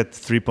 I use it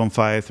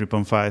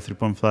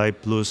 3.5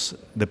 plus.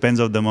 Depends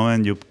on the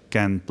moment you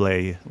can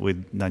play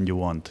with than you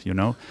want,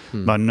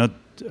 but not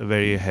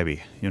very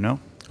heavy,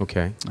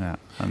 Okay. Yeah,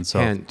 and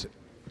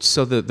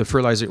so the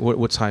fertilizer,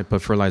 what type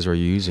of fertilizer are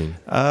you using?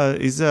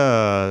 It's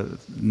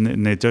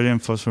nitrogen,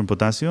 phosphorus,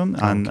 potassium,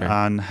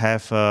 and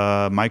have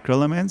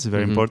microelements,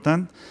 very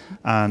important,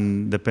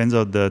 and depends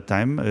on the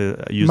time.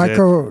 Use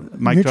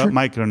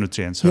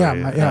micronutrients.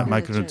 Sorry,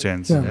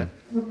 micronutrients. Yeah.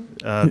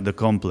 The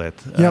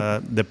complete.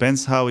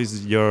 Depends how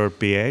is your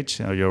pH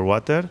or your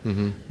water.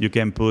 You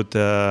can put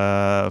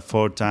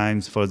 4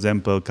 times, for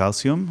example,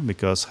 calcium,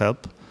 because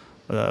help.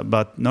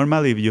 but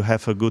normally, if you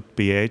have a good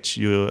pH,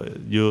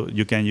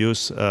 you can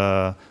use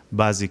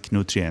basic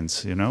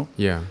nutrients,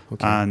 Yeah.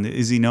 Okay. and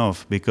it's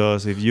enough,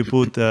 because if you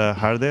put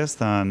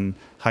hardest and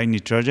high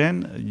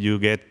nitrogen,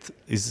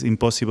 it's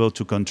impossible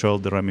to control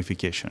the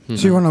ramification.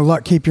 So you want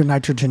to keep your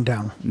nitrogen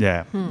down.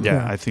 Yeah,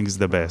 Yeah. I think it's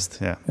the best.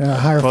 Yeah.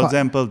 Higher For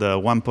example, the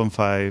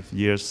 1.5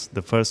 years,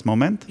 the first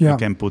moment, Yeah. you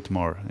can put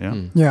more. Yeah.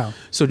 Yeah.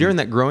 So during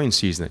that growing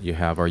season that you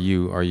have, are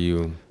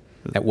you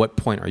at what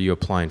point are you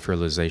applying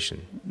fertilization?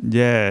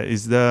 Yeah,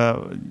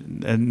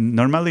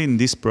 normally in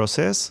this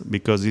process,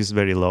 because it's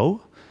very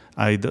low,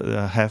 I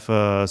have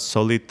a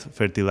solid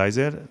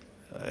fertilizer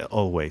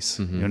always.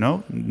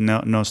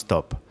 No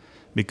stop,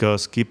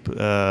 because keep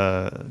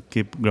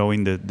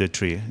growing the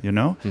tree.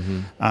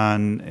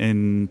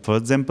 And for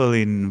example,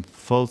 in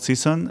fall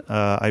season,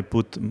 I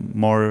put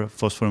more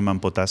phosphorus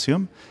and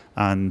potassium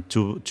and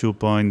 2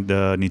 point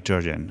the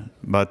nitrogen,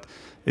 but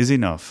it's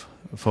enough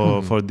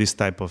for this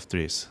type of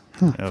trees.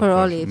 For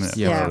olives,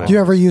 yeah. Do you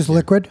ever use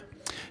liquid?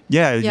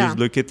 Yeah, I Yeah. use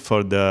liquid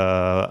for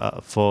the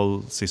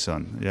fall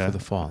season. Yeah. For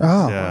the fall.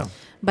 Oh. Yeah.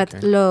 But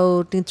Okay.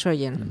 low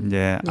nitrogen.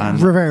 Yeah. Yeah. And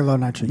Very low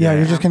nitrogen. Yeah, Yeah.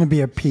 you're just going to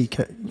be a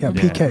PK. Yeah,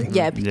 PK.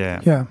 Yeah. yeah.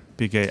 Yeah.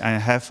 PK. I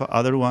have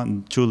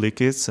two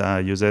liquids I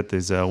use it.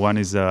 One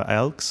is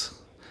Elks,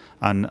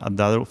 and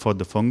the other for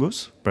the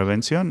fungus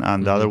prevention,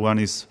 and the other one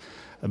is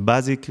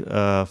basic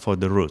for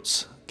the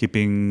roots,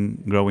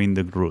 growing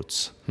the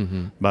roots,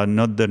 but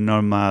not the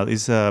normal.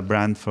 It's a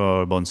brand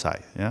for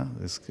bonsai. Yeah,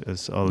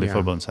 it's only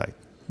for bonsai.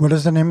 What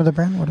is the name of the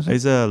brand? What is it?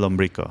 It's a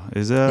Lombrico.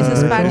 It's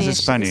a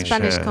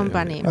Spanish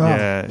company. Oh,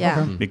 Yeah,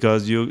 Yeah. okay.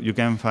 because you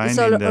can find It's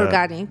all in the,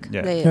 organic.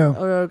 Yeah. They Yeah.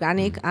 are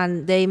organic,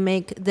 and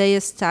they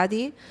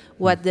study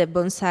what the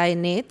bonsai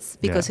needs,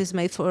 because Yeah. it's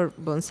made for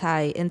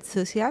bonsai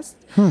enthusiasts,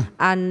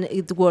 and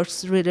it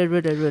works really,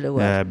 really, really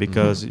well. Yeah,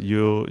 because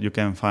you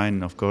can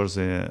find, of course,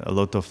 a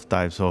lot of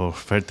types of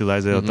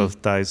fertilizer, a lot of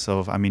types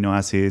of amino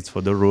acids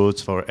for the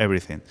roots, for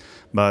everything.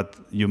 But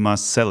you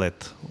must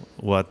select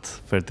what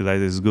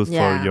fertilizer is good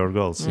Yeah. for your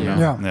goals.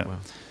 Yeah.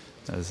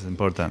 That's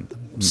important.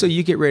 So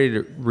you get ready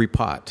to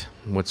repot.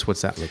 What's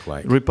that look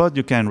like?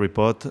 You can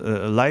repot.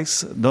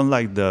 Don't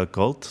like the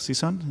cold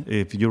season.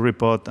 If you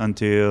repot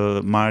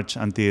until March,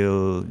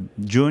 until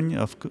June,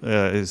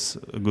 is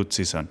a good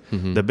season.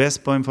 The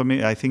best point for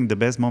me, I think the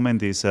best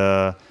moment is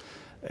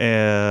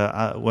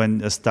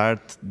when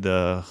start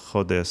the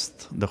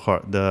hottest, the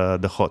hot,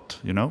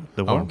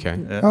 the warm. Okay.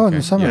 Oh, in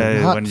the summer.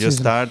 Yeah, hot when you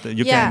season. start,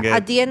 you yeah, can get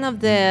at the end of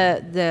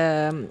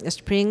the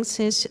spring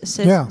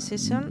Yeah.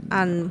 season,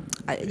 and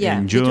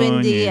In between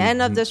June, the in-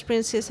 end of the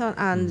spring season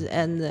and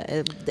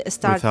the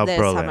start without the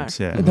problems.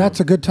 summer. Yeah, That's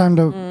a good time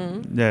to.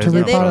 yeah, To it's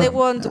no repot They problem.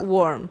 want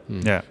warm.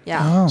 Yeah,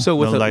 Yeah. Oh. So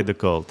with don't a, like the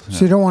cold.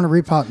 So you don't want to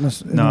repot in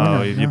the No,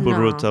 winter. if you put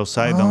No. roots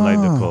outside, don't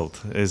like the Oh. cold.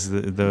 Is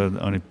the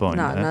only point.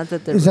 No, not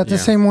that they're Is that the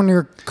Yeah. same when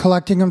you're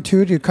collecting them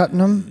too? Do you cutting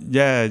them?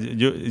 Yeah,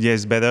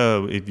 it's better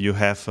if you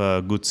have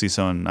a good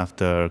season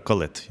after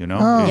cullet.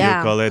 Oh. If Yeah.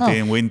 you cullet Oh.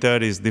 in winter,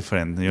 is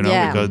different. yeah,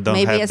 because don't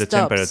maybe have it the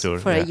stops temperature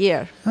for Yeah. a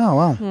year. Oh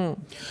wow.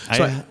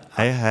 So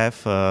I have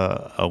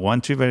one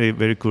tree very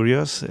very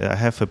curious. I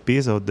have a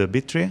piece of the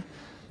big tree.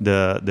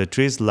 The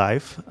tree is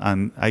live,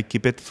 and I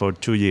keep it for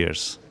 2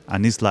 years,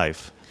 and it's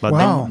live. But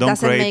Wow. don't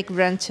Doesn't create, make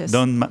branches.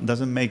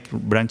 doesn't make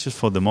branches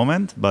for the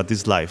moment, but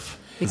it's live.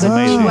 It's because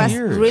amazing. it was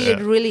Years. really,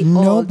 really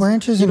No old.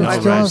 branches and No it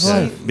still has branches.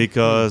 life.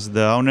 Because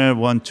the owner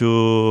want to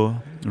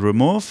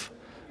remove.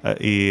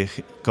 He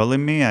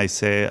calling me. I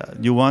say,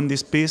 "You want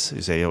this piece?"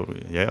 He say, "Oh,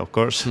 yeah, of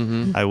course.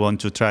 I want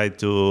to try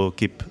to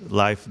keep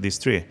live this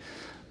tree."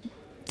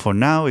 For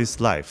now, it's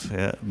live,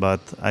 but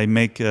I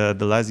make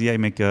the last year I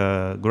make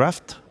a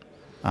graft,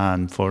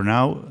 and for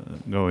now,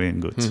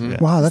 going good. Yeah.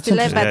 Wow, that's Still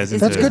interesting. but Yeah, it's,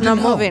 it's That's it's good to not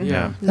know. moving.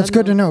 Yeah. Not That's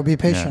good to moving. know. Be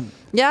patient.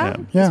 Yeah,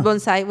 Yeah. it's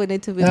bonsai. We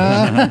need to be.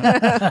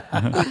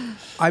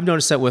 I've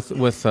noticed that with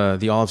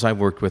the olives I've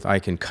worked with, I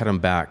can cut them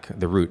back,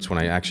 the roots, when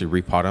I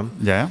actually repot them.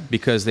 Yeah.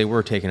 Because they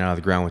were taken out of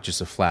the ground with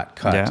just a flat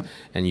cut, Yeah.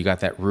 and you got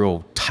that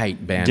real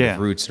tight band Yeah. of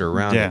roots that are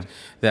around Yeah. it.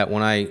 That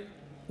when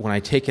I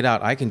take it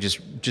out, I can just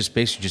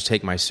basically just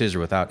take my scissor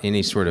without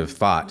any sort of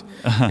thought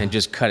and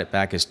just cut it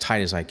back as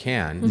tight as I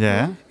can.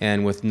 Yeah.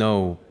 And with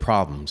no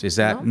problems. Is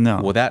that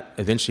No. Will that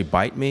eventually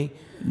bite me?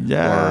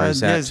 Yeah, Or is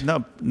that- yes,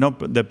 no,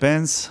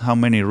 depends how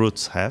many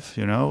roots have,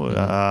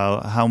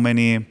 how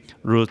many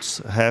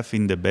roots have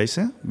in the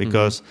basin,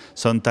 because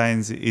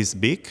sometimes it's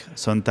big,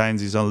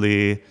 sometimes it's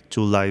only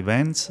 2 live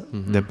ends,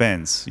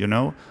 depends,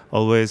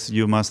 Always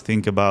you must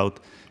think about,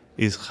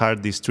 is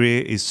hard this tree,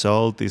 is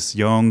salt, is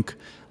young,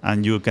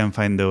 and you can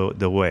find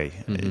the way.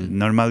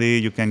 Normally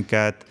you can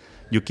cut,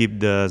 you keep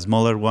the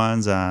smaller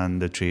ones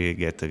and the tree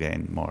get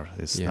again more.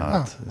 It's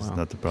Yeah.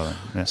 not a problem.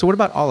 Yeah. So what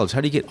about olives?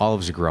 How do you get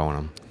olives to grow on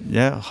them?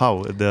 Yeah,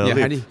 how?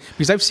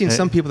 Because I've seen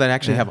some people that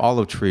actually have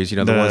olive trees, the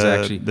ones that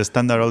actually... the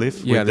standard olive.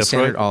 Yeah, with the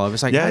standard fruit. olive.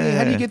 It's like,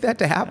 how do you get that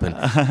to happen?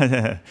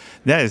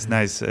 Yeah, it's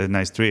nice, a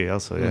nice tree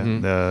also.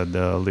 Yeah,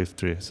 the olive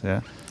trees.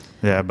 Yeah,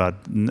 yeah, but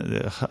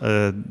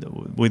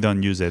we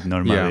don't use it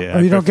normally. Yeah. Oh,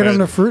 I you don't get prefer-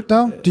 them to fruit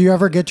though? Do you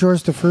ever get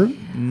yours to fruit?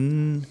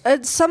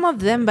 Some of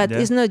them, but Yeah.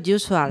 it's not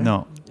usual.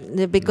 No.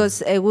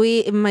 because we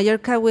in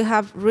Mallorca we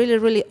have really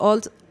really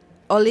old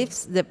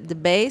olives, the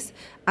base,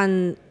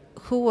 and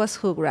who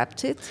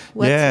grabbed it?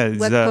 What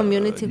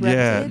community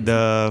grabbed it?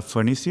 The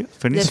Phoenicians.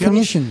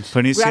 Phoenicians.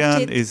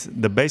 Phoenician is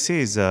the base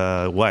is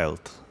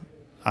wild,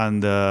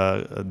 and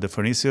the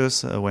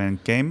Phoenicians when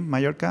came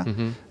Mallorca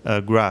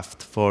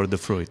graft for the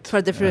fruit.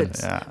 For the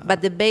fruits,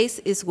 but the base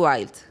is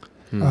wild.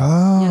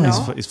 Oh. You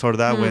know? It's for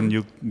that when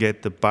you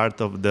get the part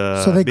of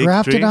the So they big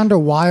grafted tree, onto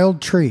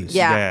wild trees.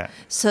 Yeah.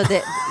 So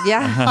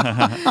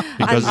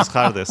because it's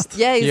hardest.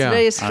 Yeah, it's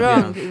very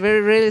strong,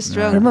 really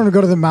strong. I remember to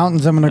go to the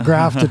mountains. I'm going to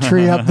graft a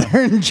tree up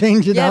there and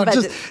change it out.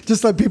 but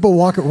Just let people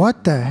walk it.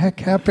 What the heck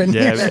happened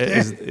Yeah,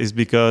 here? it's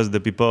because the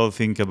people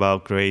think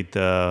about create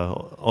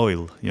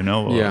oil, you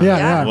know, or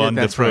Yeah. want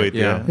the That's right, fruit.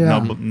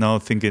 yeah. No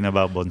thinking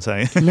about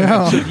bonsai.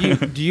 No.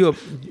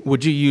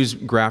 Would you use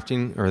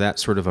grafting or that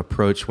sort of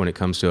approach when it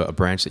comes to a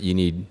branch that you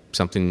need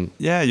something?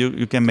 Yeah,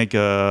 you can make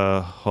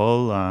a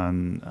hole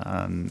and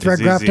Thread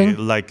it's grafting? easy,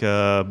 like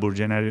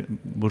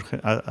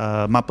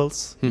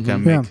maples. You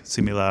can make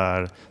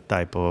similar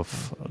type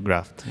of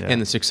graft. Yeah.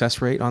 And the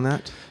success rate on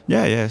that?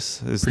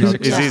 Yes, it's Pretty it's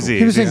successful. easy.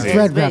 He was it's saying easy.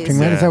 thread It's very grafting,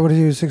 right? easy. Is that what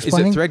he was Is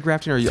explaining? it thread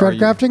grafting or Thread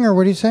grafting, or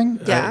what are you saying?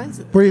 Yeah.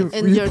 Where you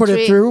In your put it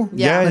tree. through?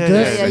 Yeah. Like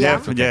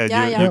this?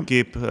 Yeah. You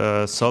keep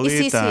solid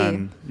It's easy.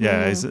 and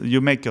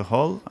you make a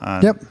hole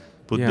and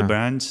put Yeah. the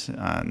branch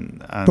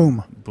and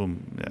Boom.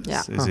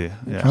 Yes, Yeah. easy.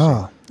 Yeah. Oh,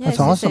 Yeah, that's it's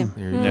the awesome.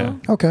 same.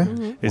 Yeah. Okay.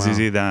 It's Wow.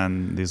 easy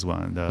than this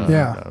one. The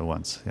other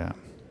ones. Yeah.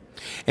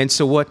 And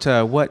so what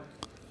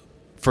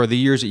for the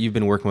years that you've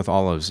been working with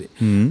olives,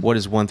 what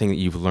is one thing that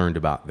you've learned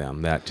about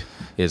them that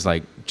is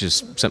like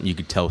just something you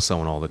could tell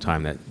someone all the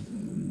time that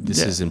this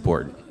is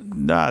important?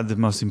 The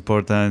most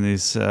important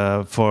is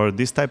for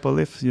this type of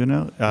leaf, you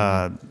know.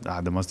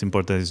 The most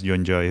important is you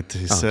enjoy it.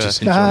 It's,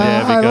 just enjoy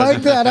it. I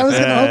like that. I was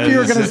going to hope you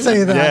were going to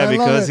say that. Yeah, I love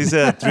because it. it's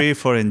a tree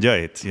for enjoy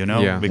it, you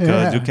know. Yeah.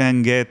 Because you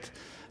can get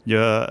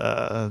your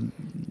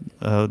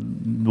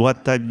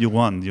what type you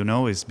want, you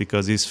know. It's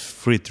because it's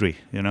free tree,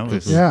 you know.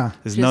 It's,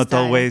 it's Free not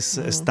style. always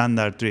a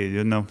standard tree.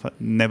 You know,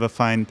 never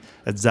find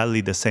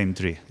exactly the same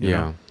tree. You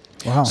know?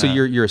 Wow. So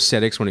your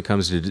aesthetics when it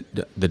comes to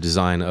the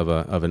design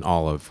of an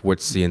olive,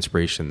 what's the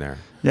inspiration there?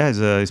 Yeah, it's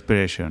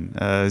inspiration.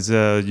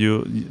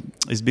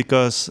 It's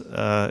because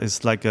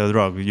it's like a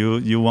drug.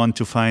 You want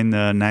to find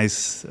a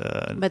nice.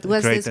 But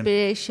what's the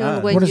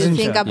inspiration when What is you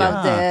think inspiration?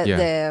 about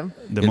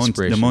the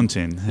Inspiration.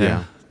 mountain?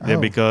 Yeah. Oh.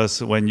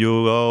 Because when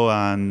you go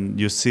and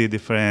you see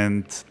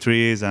different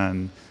trees,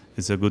 and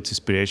it's a good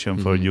inspiration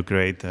for you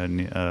create a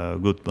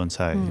good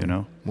bonsai. You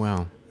know.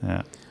 Wow.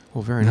 Yeah.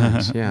 Well, very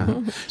nice. Yeah.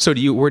 So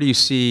where do you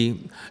see?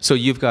 So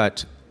you've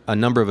got a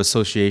number of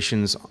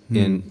associations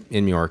in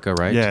Mallorca,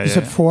 right? Yeah. You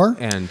said 4?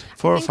 And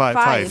 4 or I think 5.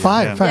 five.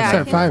 Five, Yeah. five, Yeah, I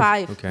sorry, think five.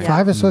 five. Okay.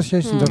 5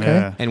 associations, okay.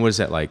 Yeah. and what is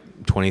that, like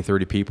 20,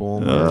 30 people?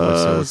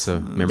 What's the The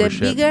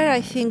membership? bigger,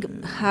 I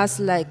think, has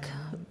like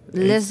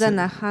less than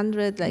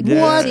 100, like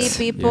Yeah.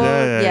 50 people.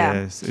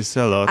 Yeah. It's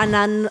a lot. And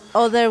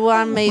another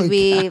one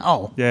maybe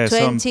cow. Yeah,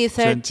 20,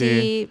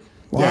 30.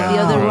 Yeah, the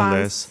Wow. other more or ones.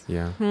 less.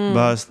 Yeah.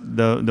 But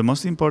the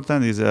most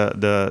important is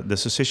the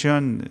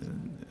association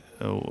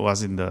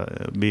was in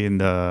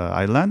the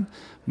island,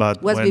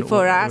 but Was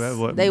before us.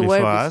 They were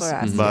before us,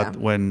 But yeah.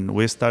 when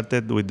we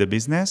started with the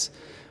business,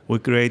 we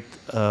create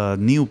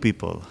new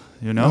people.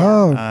 You know,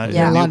 Oh,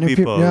 yeah. A lot of new new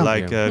people people,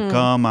 like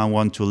come and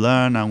want to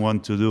learn and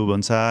want to do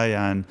bonsai,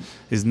 and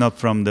it's not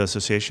from the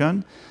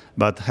association,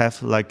 but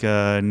have like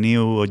a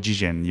new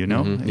origin, you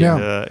know,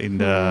 in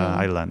the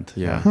island.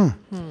 Yeah.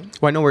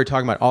 Well, I know we're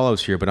talking about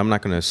olives here, but I'm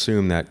not going to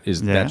assume that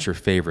that's your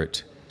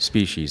favorite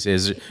species.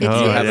 Do you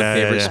have a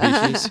favorite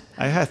species?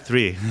 I had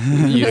 3.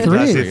 You have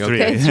Three? Okay.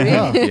 Okay,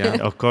 3. Yeah.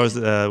 Of course,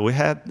 we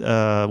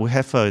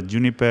have a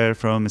juniper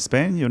from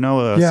Spain. You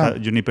know,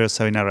 Juniper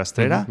Sabina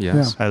rastrera.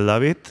 Yes. I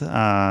love it,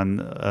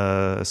 and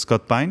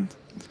Scott pine.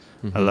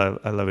 I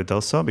love it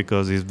also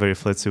because it's very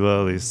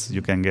flexible.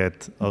 You can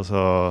get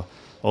also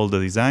all the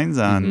designs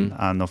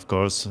and of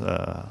course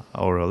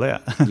Aureolea.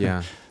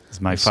 Yeah. It's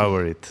my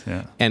favorite.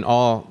 Yeah. And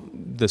all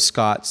the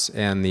Scots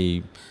and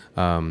the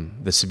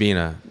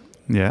Sabina,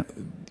 Yeah.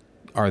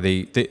 are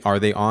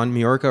they on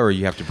Mallorca, or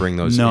you have to bring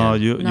those No,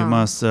 in? you No.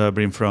 must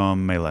bring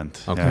from mainland.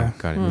 Okay, Yeah.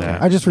 got it. Yeah.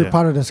 I just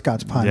repotted a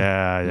Scots pine.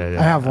 Yeah.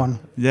 I have one.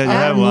 Yeah, you I'm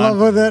have in one. love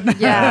with it.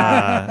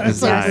 Yeah.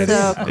 It's Yeah, nice.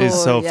 so cool,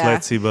 It's so yeah.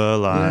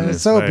 flexible and it's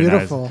it's so very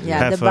beautiful. Nice. Yeah,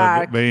 Have the a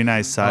bark. very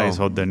nice size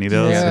of the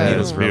needles. Yeah. The Yeah,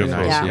 needle's it's really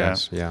beautiful. nice. Yeah.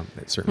 Yes,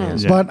 yeah, it certainly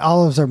is. Yeah. But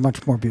olives are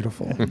much more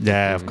beautiful.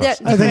 Yeah, of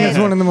course. I think it's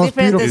one of the most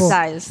different beautiful.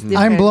 Styles, I'm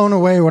different. blown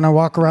away when I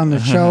walk around the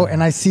show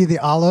and I see the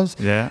olives.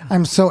 Yeah.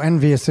 I'm so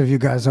envious of you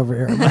guys over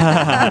here.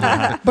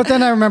 But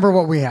then I remember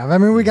what we have. I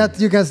mean, we got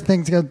you guys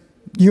things.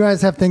 You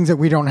guys have things that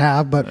we don't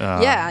have, but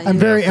Yeah, I'm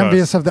very of course.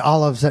 envious of the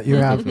olives that you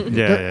have.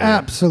 They're yeah.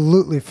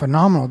 absolutely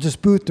phenomenal.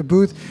 Just booth to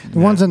booth. The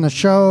ones in the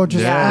show,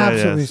 just Yeah,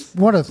 absolutely. yes.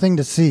 What a thing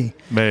to see.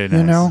 Very nice.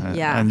 You know?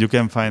 Yeah. And you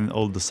can find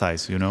all the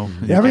size, you know.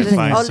 You Everything. can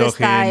find All the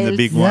Sohin, the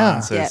big styles.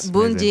 ones. Yeah, it's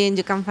bunjin.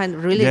 You can find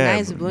really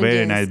nice bunjins.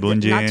 Very nice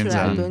bunjins.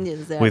 Natural and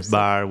bunjins there. with so-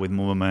 bar, with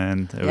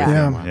movement, Yeah.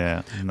 everything.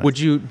 Yeah.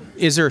 Yeah.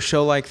 Is there a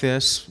show like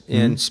this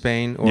in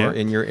Spain or Yeah.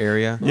 in your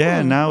area?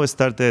 Yeah, now we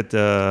started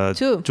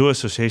Two. two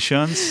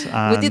associations. We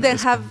and didn't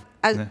it's- have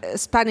a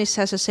Spanish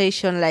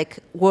association like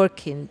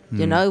working.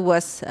 You know, it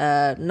was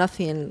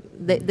nothing.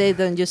 They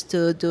don't used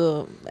to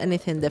do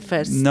anything the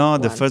first. No,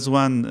 the one. first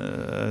one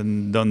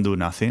don't do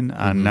nothing,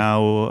 and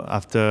now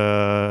after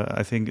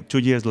I think 2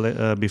 years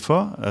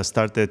before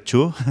started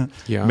two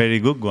Yeah. very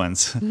good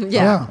ones.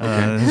 Yeah.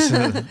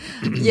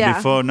 Yeah.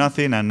 Before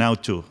nothing and now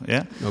two.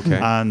 Yeah. Okay.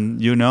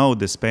 And you know,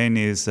 the Spain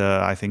is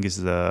I think is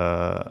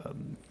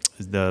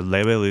the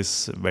level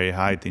is very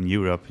high in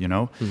Europe, you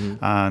know,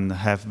 and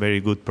have very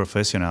good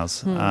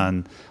professionals.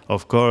 And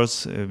of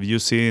course, you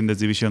see in the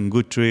division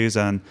good trees,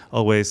 and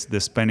always the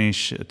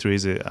Spanish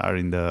trees are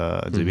in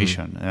the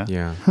division. Yeah.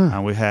 Yeah.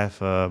 And we have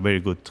very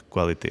good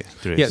quality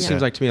trees. Yeah, it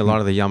seems like to me a lot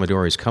of the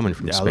Yamadori is coming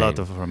from Yeah, Spain. a lot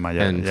of from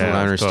Maya. And yeah, from what I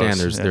of understand,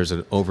 course, there's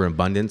an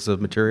overabundance of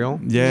material.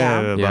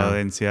 yeah, Yeah.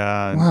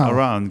 Valencia, Wow.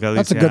 around Galicia.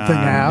 That's a good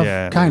thing to have,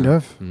 Yeah. kind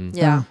of.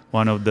 Yeah.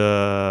 One of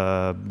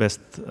the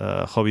best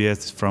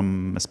hobbyists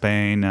from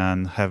Spain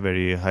and have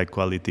very high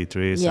quality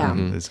trees. Yeah.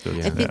 And it's good.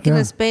 I think Yeah.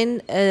 in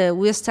Spain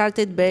we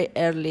started very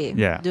early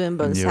Yeah, doing in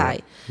bonsai.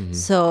 Europe.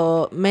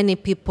 So many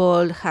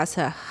people has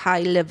a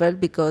high level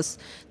because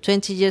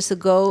 20 years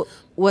ago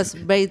was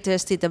very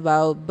interested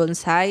about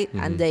bonsai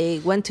and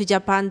they went to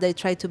Japan. They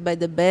tried to buy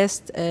the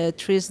best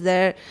trees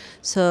there.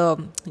 So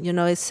you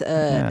know it's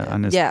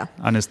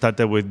and it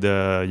started with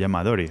the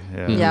Yamadori.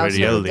 Yeah, very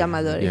also early.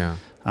 Yamadori. Yeah.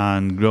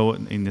 And grow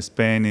in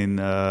Spain, in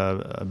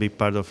a big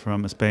part of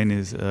from Spain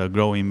is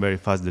growing very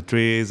fast the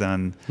trees,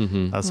 and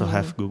also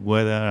have good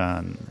weather,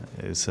 and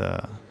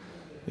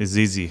it's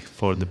easy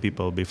for the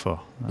people before.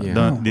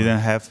 Yeah. Didn't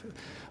have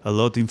a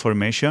lot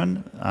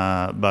information,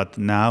 but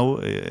now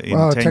in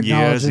Well, 10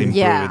 years technology. improved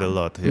Yeah. a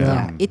lot.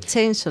 Yeah, it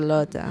changed a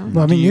lot. Well,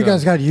 I mean, Do you you,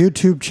 guys got a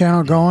YouTube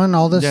channel going,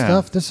 all this Yeah.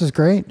 stuff. This is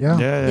great. Yeah.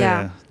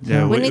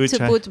 Yeah. We need to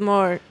try put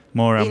more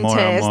more and more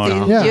and interest more.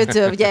 in Yeah.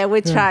 YouTube. Yeah, we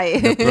try.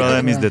 The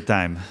problem is the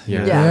time.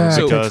 Yeah. Yeah.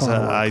 So, it takes Because a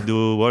lot of work. I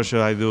do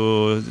workshop, I do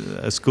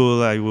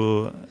school, I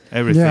do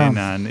everything,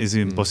 and it's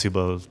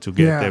impossible to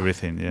get Yeah.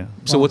 everything. Yeah.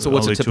 so what's a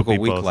Only two typical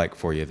week people. like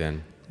for you then?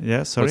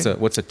 Yeah. Sorry.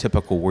 What's a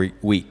typical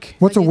week?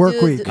 What's a What you work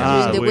do week?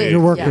 during the week. Your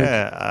work yeah.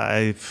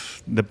 week.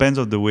 Yeah, depends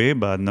of the week,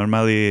 but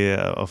normally,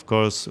 of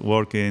course,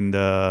 work in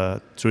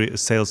the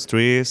sales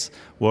trees,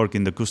 work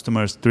in the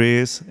customers'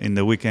 trees. In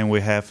the weekend,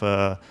 we have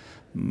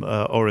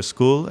our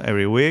school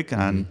every week,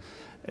 and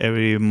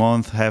every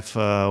month have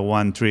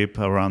one trip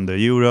around the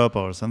Europe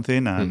or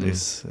something. And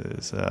this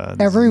is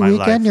Every my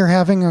weekend life. you're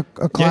having a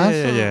class?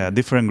 Yeah,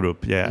 different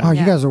group. Yeah, Oh, you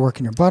Yeah. guys are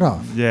working your butt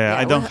off. yeah.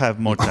 I Yeah, don't well- have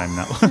more time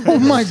now. Oh,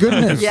 my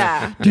goodness.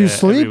 Yeah. Do you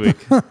Yeah, sleep? Every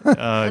week.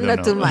 I don't Not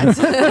know. too much.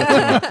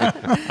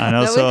 And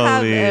No, also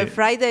we have we-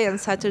 Friday and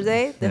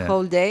Saturday, the Yeah.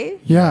 whole day.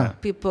 Yeah.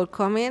 People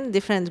come in,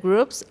 different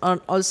groups, and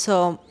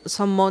also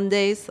some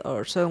Mondays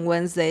or some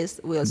Wednesdays,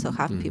 we also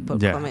have people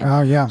Yeah. coming.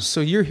 Oh, yeah. So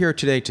you're here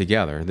today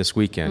together this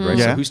weekend, right?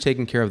 Yeah. So who's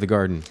taking care of the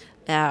garden?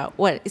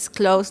 Well, it's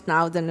closed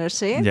now, the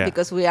nursery, Yeah.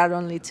 because we are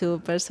only two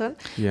person.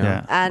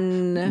 Yeah.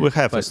 And We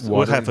have But we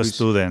water, have who's-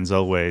 students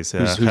always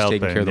who's taking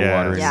helping. care of the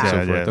water and Yeah.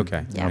 so forth?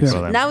 Okay. yeah. No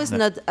problem. Now it's Yeah.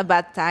 not a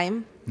bad time.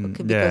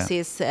 Okay, because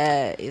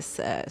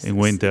it's In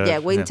winter. Yeah,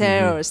 winter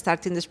Yeah. or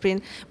starting the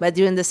spring. But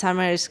during the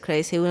summer, it's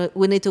crazy.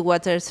 We need to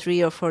water 3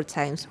 or 4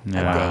 times a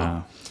day.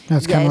 Yeah.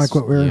 That's kind of Yes. like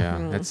what we're. Yeah,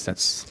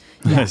 that's.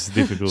 It's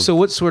difficult. So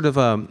what sort of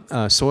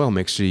soil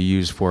mix do you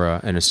use for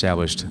an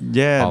established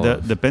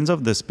olive? Depends of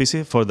the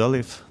species for the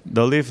olive.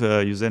 The olive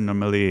use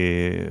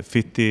normally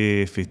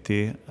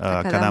 50-50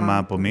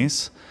 Kadama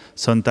pomace.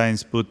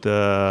 Sometimes put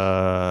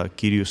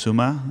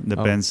Kiryusuma,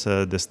 depends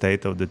the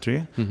state of the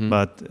tree,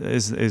 but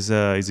it's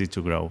easy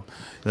to grow.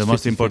 The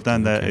most 50-50,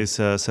 important okay. is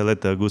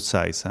select a good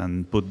size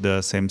and put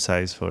the same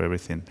size for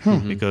everything,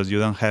 because you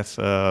don't have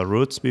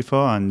roots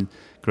before, and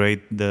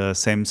create the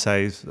same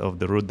size of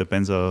the root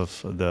depends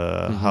of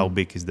the how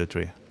big is the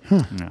tree.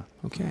 Yeah.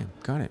 Okay,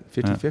 got it.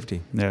 50-50.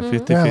 Yeah,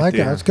 50-50. Yeah, I like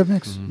that. That's a good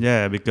mix.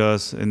 Yeah,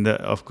 because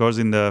of course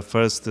in the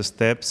first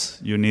steps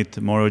you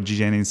need more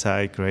oxygen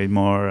inside, create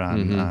more,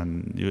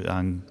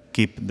 and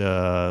keep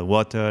the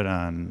water,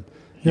 and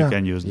Yeah. you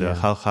can use the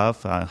Yeah.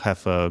 half and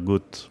have a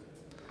good.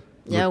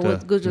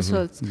 With good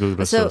results. Good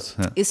results.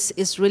 So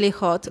it's really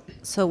hot,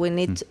 so we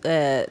need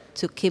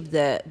to keep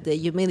the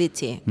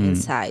humidity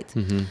inside.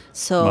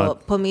 So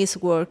But- pomace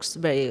works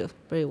very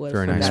well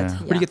Very for nice. that.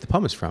 Where do you get the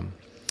pumice from?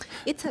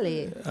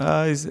 Italy.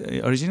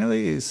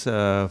 Originally is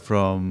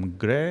from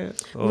Greece.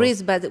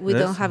 Greece, but we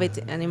Yes? don't have it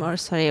anymore.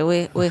 Sorry,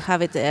 we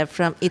have it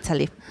from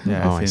Italy.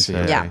 Yeah, Oh, I think see. so.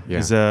 Okay, Yeah. yeah.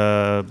 It's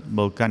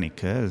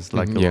volcanic. It's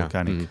like a Yeah.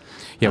 volcanic.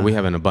 Yeah, we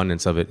have an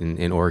abundance of it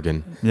in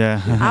Oregon.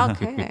 Yeah.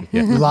 Okay.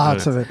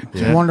 Lots of it.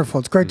 It's Yeah. wonderful.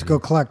 It's great to go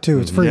collect, too.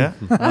 It's free. Yeah.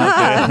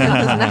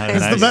 Okay.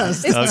 It's the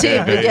best. It's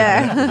cheap,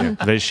 yeah.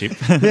 Very cheap.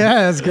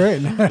 Yeah, that's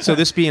great. So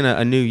this being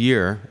a new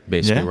year,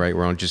 basically, Yeah. right?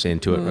 We're on just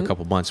into it a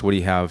couple months. What do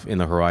you have in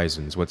the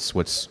horizons? What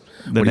are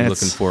you next-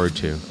 looking forward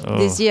to?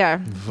 This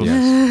year.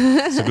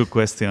 Yes. It's a good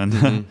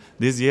question.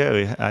 This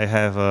year I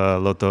have a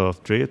lot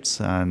of trips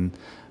and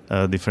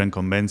different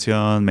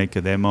conventions, make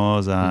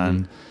demos,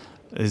 and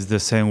it's the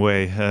same way.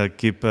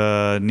 Keep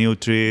new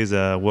trees,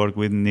 work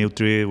with new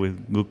trees, with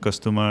good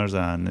customers,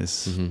 and it's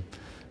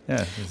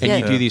yeah. And Yeah.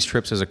 you do these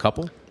trips as a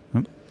couple?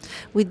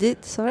 We did,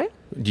 sorry?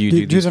 Do you Do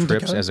do you do these them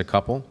trips together? as a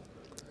couple?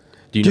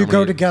 Do you go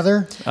normally- together?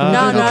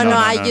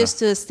 No. I used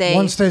to stay.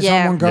 One stays,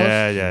 someone goes?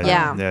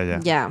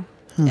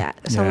 Yeah.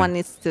 Someone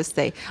needs to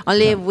stay.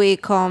 Only if we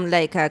come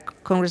like a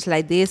congress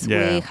like this, Yeah.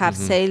 we have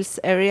sales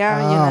area.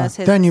 Ah,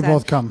 Sales then you and-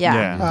 both come. Yeah.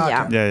 Yeah.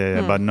 Ah, okay.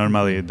 Yeah. But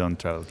normally you don't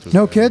travel. To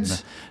No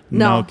kids?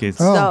 No. kids.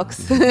 Oh. Dogs.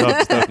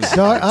 Dogs.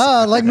 So,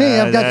 like me,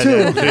 I've got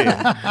two. Three.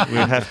 We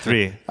have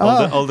three.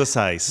 All the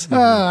size.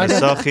 I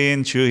got- Sohin,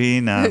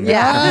 Chuhin, and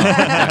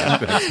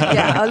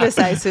Yeah, all the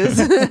sizes.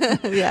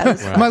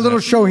 Yes. My little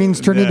Shohin's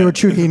turned into a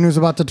Chuhin who's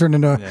about to turn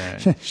into.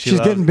 She's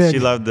getting big. She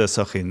loved the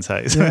Sohin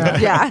size.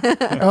 Yeah.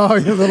 Oh,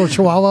 you little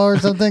Chihuahua or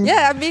something?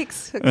 Yeah, a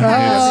mix.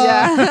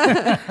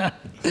 Yeah.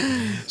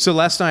 So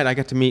last night I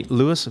got to meet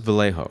Luis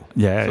Vallejo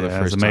Yeah, for the yeah,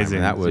 first it's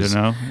amazing, time. And that was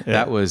you know?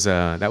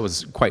 Yeah. that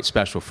was quite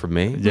special for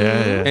me.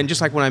 Yeah. And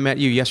just like when I met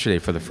you yesterday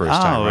for the first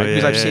Oh, time, right?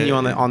 Because yeah, I've seen you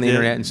on the yeah.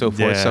 internet and so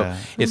forth. Yeah. So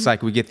it's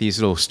like we get these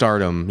little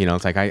stardom. You know,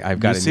 it's like I've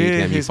got You to see meet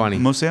him. He's his funny.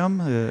 museum?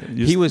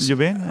 You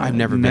been? I've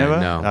never been,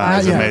 no. Ah,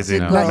 it's Not yet. amazing.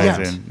 Not yet.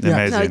 Amazing. Yeah.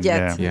 Amazing. Not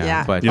yet. Yeah,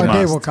 Yeah. but You Our must.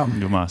 day will come.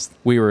 You must.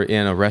 we were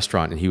in a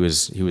restaurant and he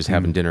was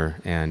having dinner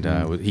and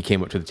he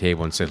came up to the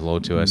table and said hello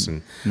to us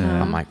and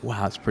I'm like,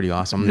 wow, that's pretty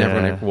awesome. I'm never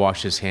Yeah. going to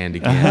wash his hand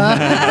again.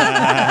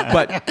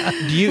 But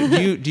do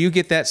you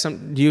get that?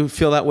 Do you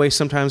feel that way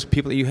sometimes?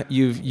 People that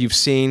you've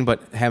seen but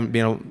haven't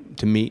been able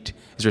to meet.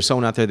 Is there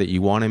someone out there that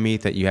you want to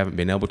meet that you haven't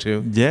been able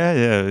to?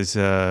 Yeah. It's,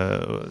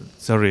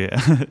 sorry.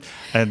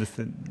 I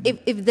understand.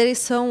 If there is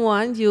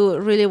someone you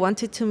really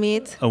wanted to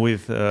meet,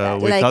 With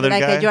like other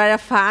guys. you are a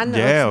fan.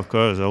 Yeah, of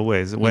course,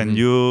 always. When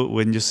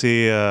you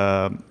see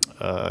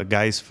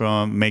guys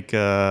from make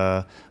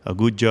a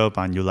good job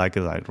and you like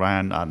it, like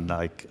Ryan and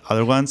like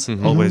other ones,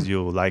 always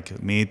you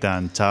like meet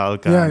and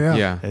talk. Yeah, and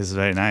yeah. It's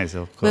very nice,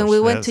 of course. When we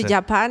went Yes, to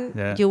Japan,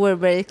 yeah. you were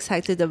very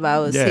excited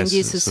about Yes,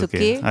 Shinji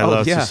Suzuki. I Oh,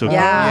 love yeah. Suzuki.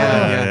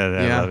 Yeah.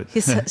 I love it.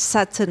 He's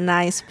such a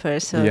nice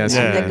person. Yes.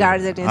 And Yeah. the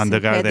garden is And the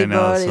garden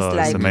incredible. also It's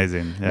is like,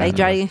 amazing. Yeah. like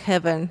you're in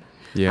heaven.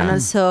 Yeah. And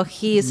also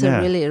he is a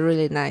Yeah. really,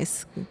 really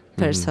nice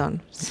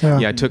person.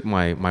 Yeah, I took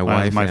my One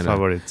wife of my and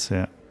favorites.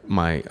 Yeah.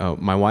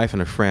 my wife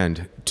and a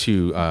friend to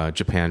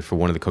Japan for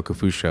one of the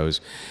Kokufu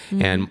shows,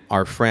 and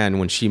our friend,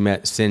 when she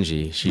met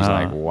Shinji, she's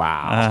like,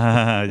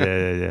 "Wow!"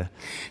 Yeah.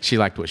 She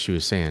liked what she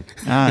was saying.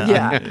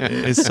 Yeah.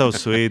 It's so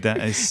sweet.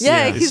 And it's,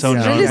 Yeah, it's he's so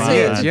really normal.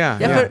 sweet. and-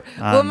 Yeah.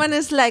 For woman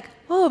is like,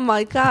 oh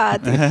my God.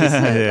 He's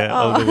like, yeah,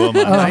 all oh. the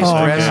woman. Nice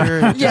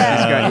dresser.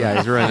 Yeah.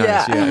 He's really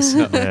nice. Yeah.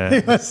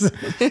 Yeah. So,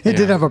 Yeah. He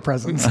did have a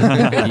presence.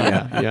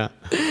 yeah.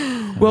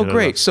 Well,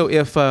 great. So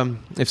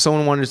if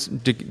someone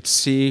wanted to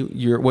see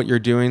what you're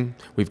doing,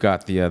 we've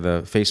got the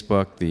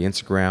Facebook, the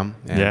Instagram,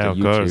 and Yeah, the of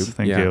YouTube. course.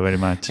 Thank you very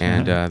much.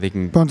 And they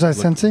can Bonsai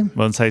look- Sensei?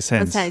 Bonsai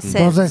Sense. Bonsai Sense.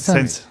 Bonsai Sensei.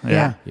 Sense,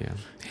 yeah. Yeah.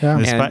 Yeah.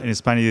 And- In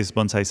Spanish, it's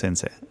Bonsai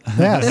Sensei.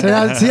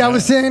 Yeah. See, I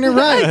was saying it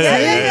right.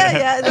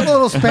 Yeah. There's a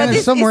little Spanish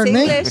But somewhere in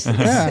me. English,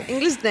 Yeah. it's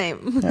English name.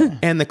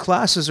 And the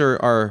classes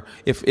are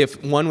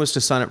if one was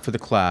to sign up for the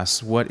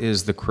class, what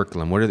is the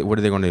curriculum? What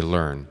are they going to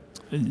learn?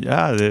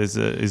 Yeah,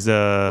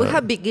 We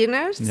have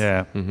beginners.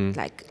 yeah.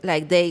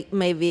 Like they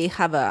maybe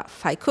have a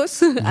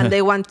ficus and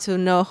they want to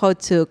know how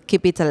to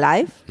keep it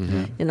alive,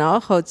 you know,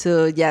 how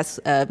to just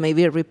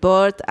maybe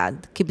report and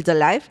keep it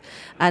alive.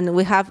 And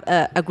we have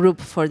a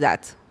group for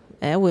that.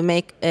 We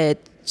make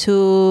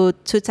two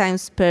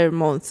times per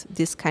month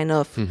this kind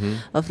of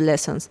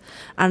lessons.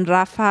 And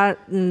Rafa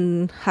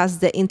has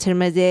the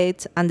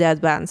intermediate and the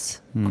advanced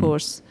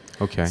course.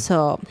 Okay.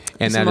 So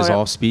And it's that is more-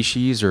 all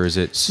species, or is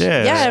it?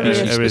 Yeah,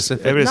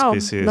 every No,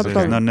 species. no It's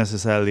problem. not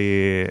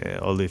necessarily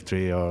olive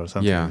tree or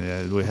something.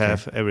 Yeah. We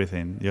have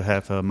everything. You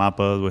have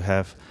maple. We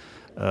have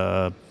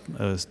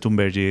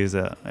Stumbergis.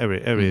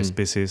 Every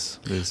species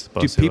is Do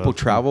possible. people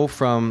travel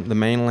from the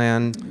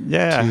mainland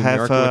Yeah, I to have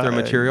America with their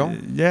material?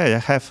 Yeah, I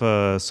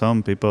have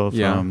some people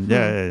Yeah. from.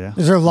 Yeah.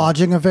 Is there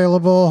lodging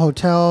available,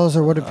 hotels,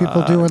 or what do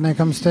people do when they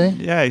come stay?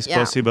 Yeah, it's Yeah.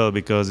 possible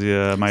because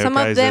Mallorca Some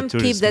of is them a keep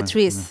tourist the ma-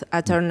 trees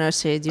at our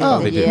nursery during Oh,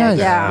 the they do. year.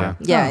 Nice.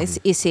 Yeah, it's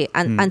easy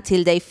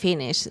until they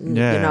finish.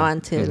 Yeah. You know,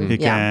 until He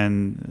yeah.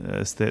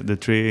 can stay the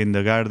tree in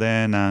the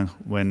garden, and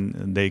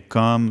when they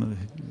come,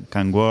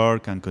 can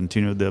work and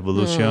continue the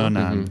evolution.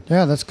 And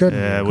Yeah, that's good.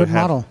 we Good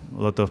have model.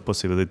 a lot of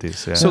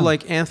possibilities. Yeah. So,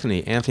 like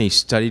Anthony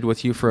studied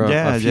with you for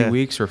a few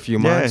weeks or a few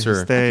months, yeah, or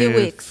stay A few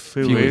weeks.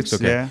 Few weeks.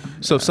 Okay. Yeah.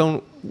 So, if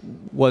someone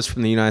was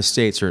from the United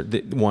States or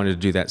wanted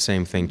to do that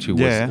same thing too,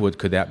 Yeah.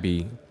 could that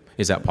be?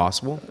 Is that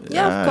possible?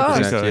 Yeah, of I course.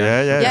 think so.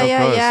 Yeah. Yeah,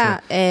 of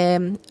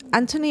course.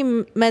 Anthony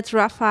met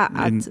Rafa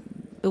at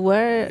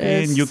where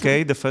In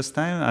UK the first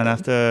time, and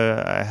after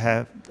I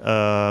had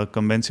a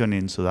convention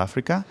in South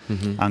Africa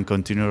and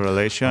continue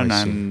relation,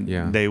 I see, and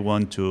yeah. they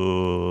want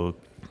to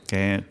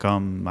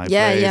come my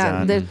Yeah, place.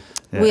 yeah. And,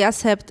 We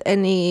accept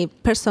any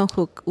person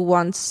who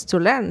wants to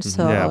learn.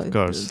 So yeah, of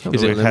course.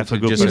 Is it We have a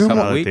good just a couple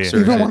personality. weeks, or-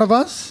 Even one of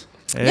us?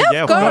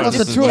 Yeah, of course.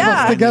 The two of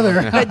us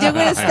together. But you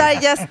will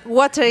start just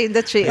watering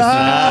the trees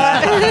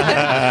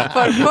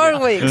for 4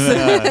 weeks.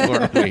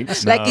 4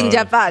 weeks. Like in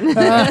Japan.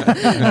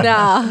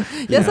 No.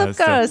 Yes, of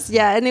course.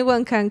 Yeah,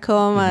 anyone can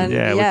come and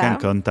we can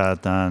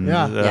contact and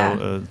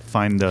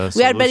find the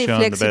we are solution, very the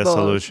flexible. best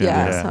solution.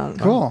 So,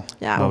 Cool.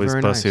 yeah. How is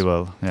very nice.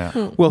 possible.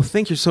 Yeah. Well,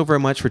 thank you so very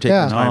much for taking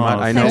the time out.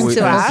 I know Thanks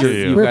to us.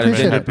 you've We got a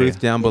appreciate vendor it. booth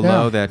down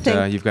below Yeah.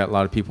 that you've got a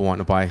lot of people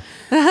wanting to buy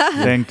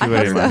Thank you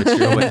very much.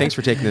 material. But thanks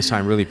for taking this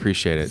time. Really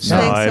appreciate it.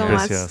 So, Thanks I so much.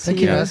 appreciate it. Thank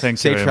you, guys. Thank you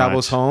safe very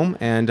travels much. home,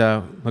 and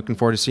looking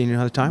forward to seeing you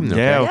another time. Yeah,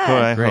 Okay? of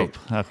course. I Great. hope.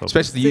 I hope.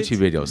 Especially the YouTube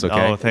videos.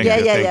 Okay. Oh, thank Yeah,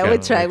 you. yeah, thank yeah. you. We'll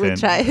try. Okay. We'll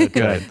try.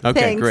 Good. Okay,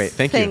 Thanks. great.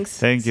 Thank you. Thanks.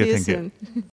 Thank you, See thank you. soon.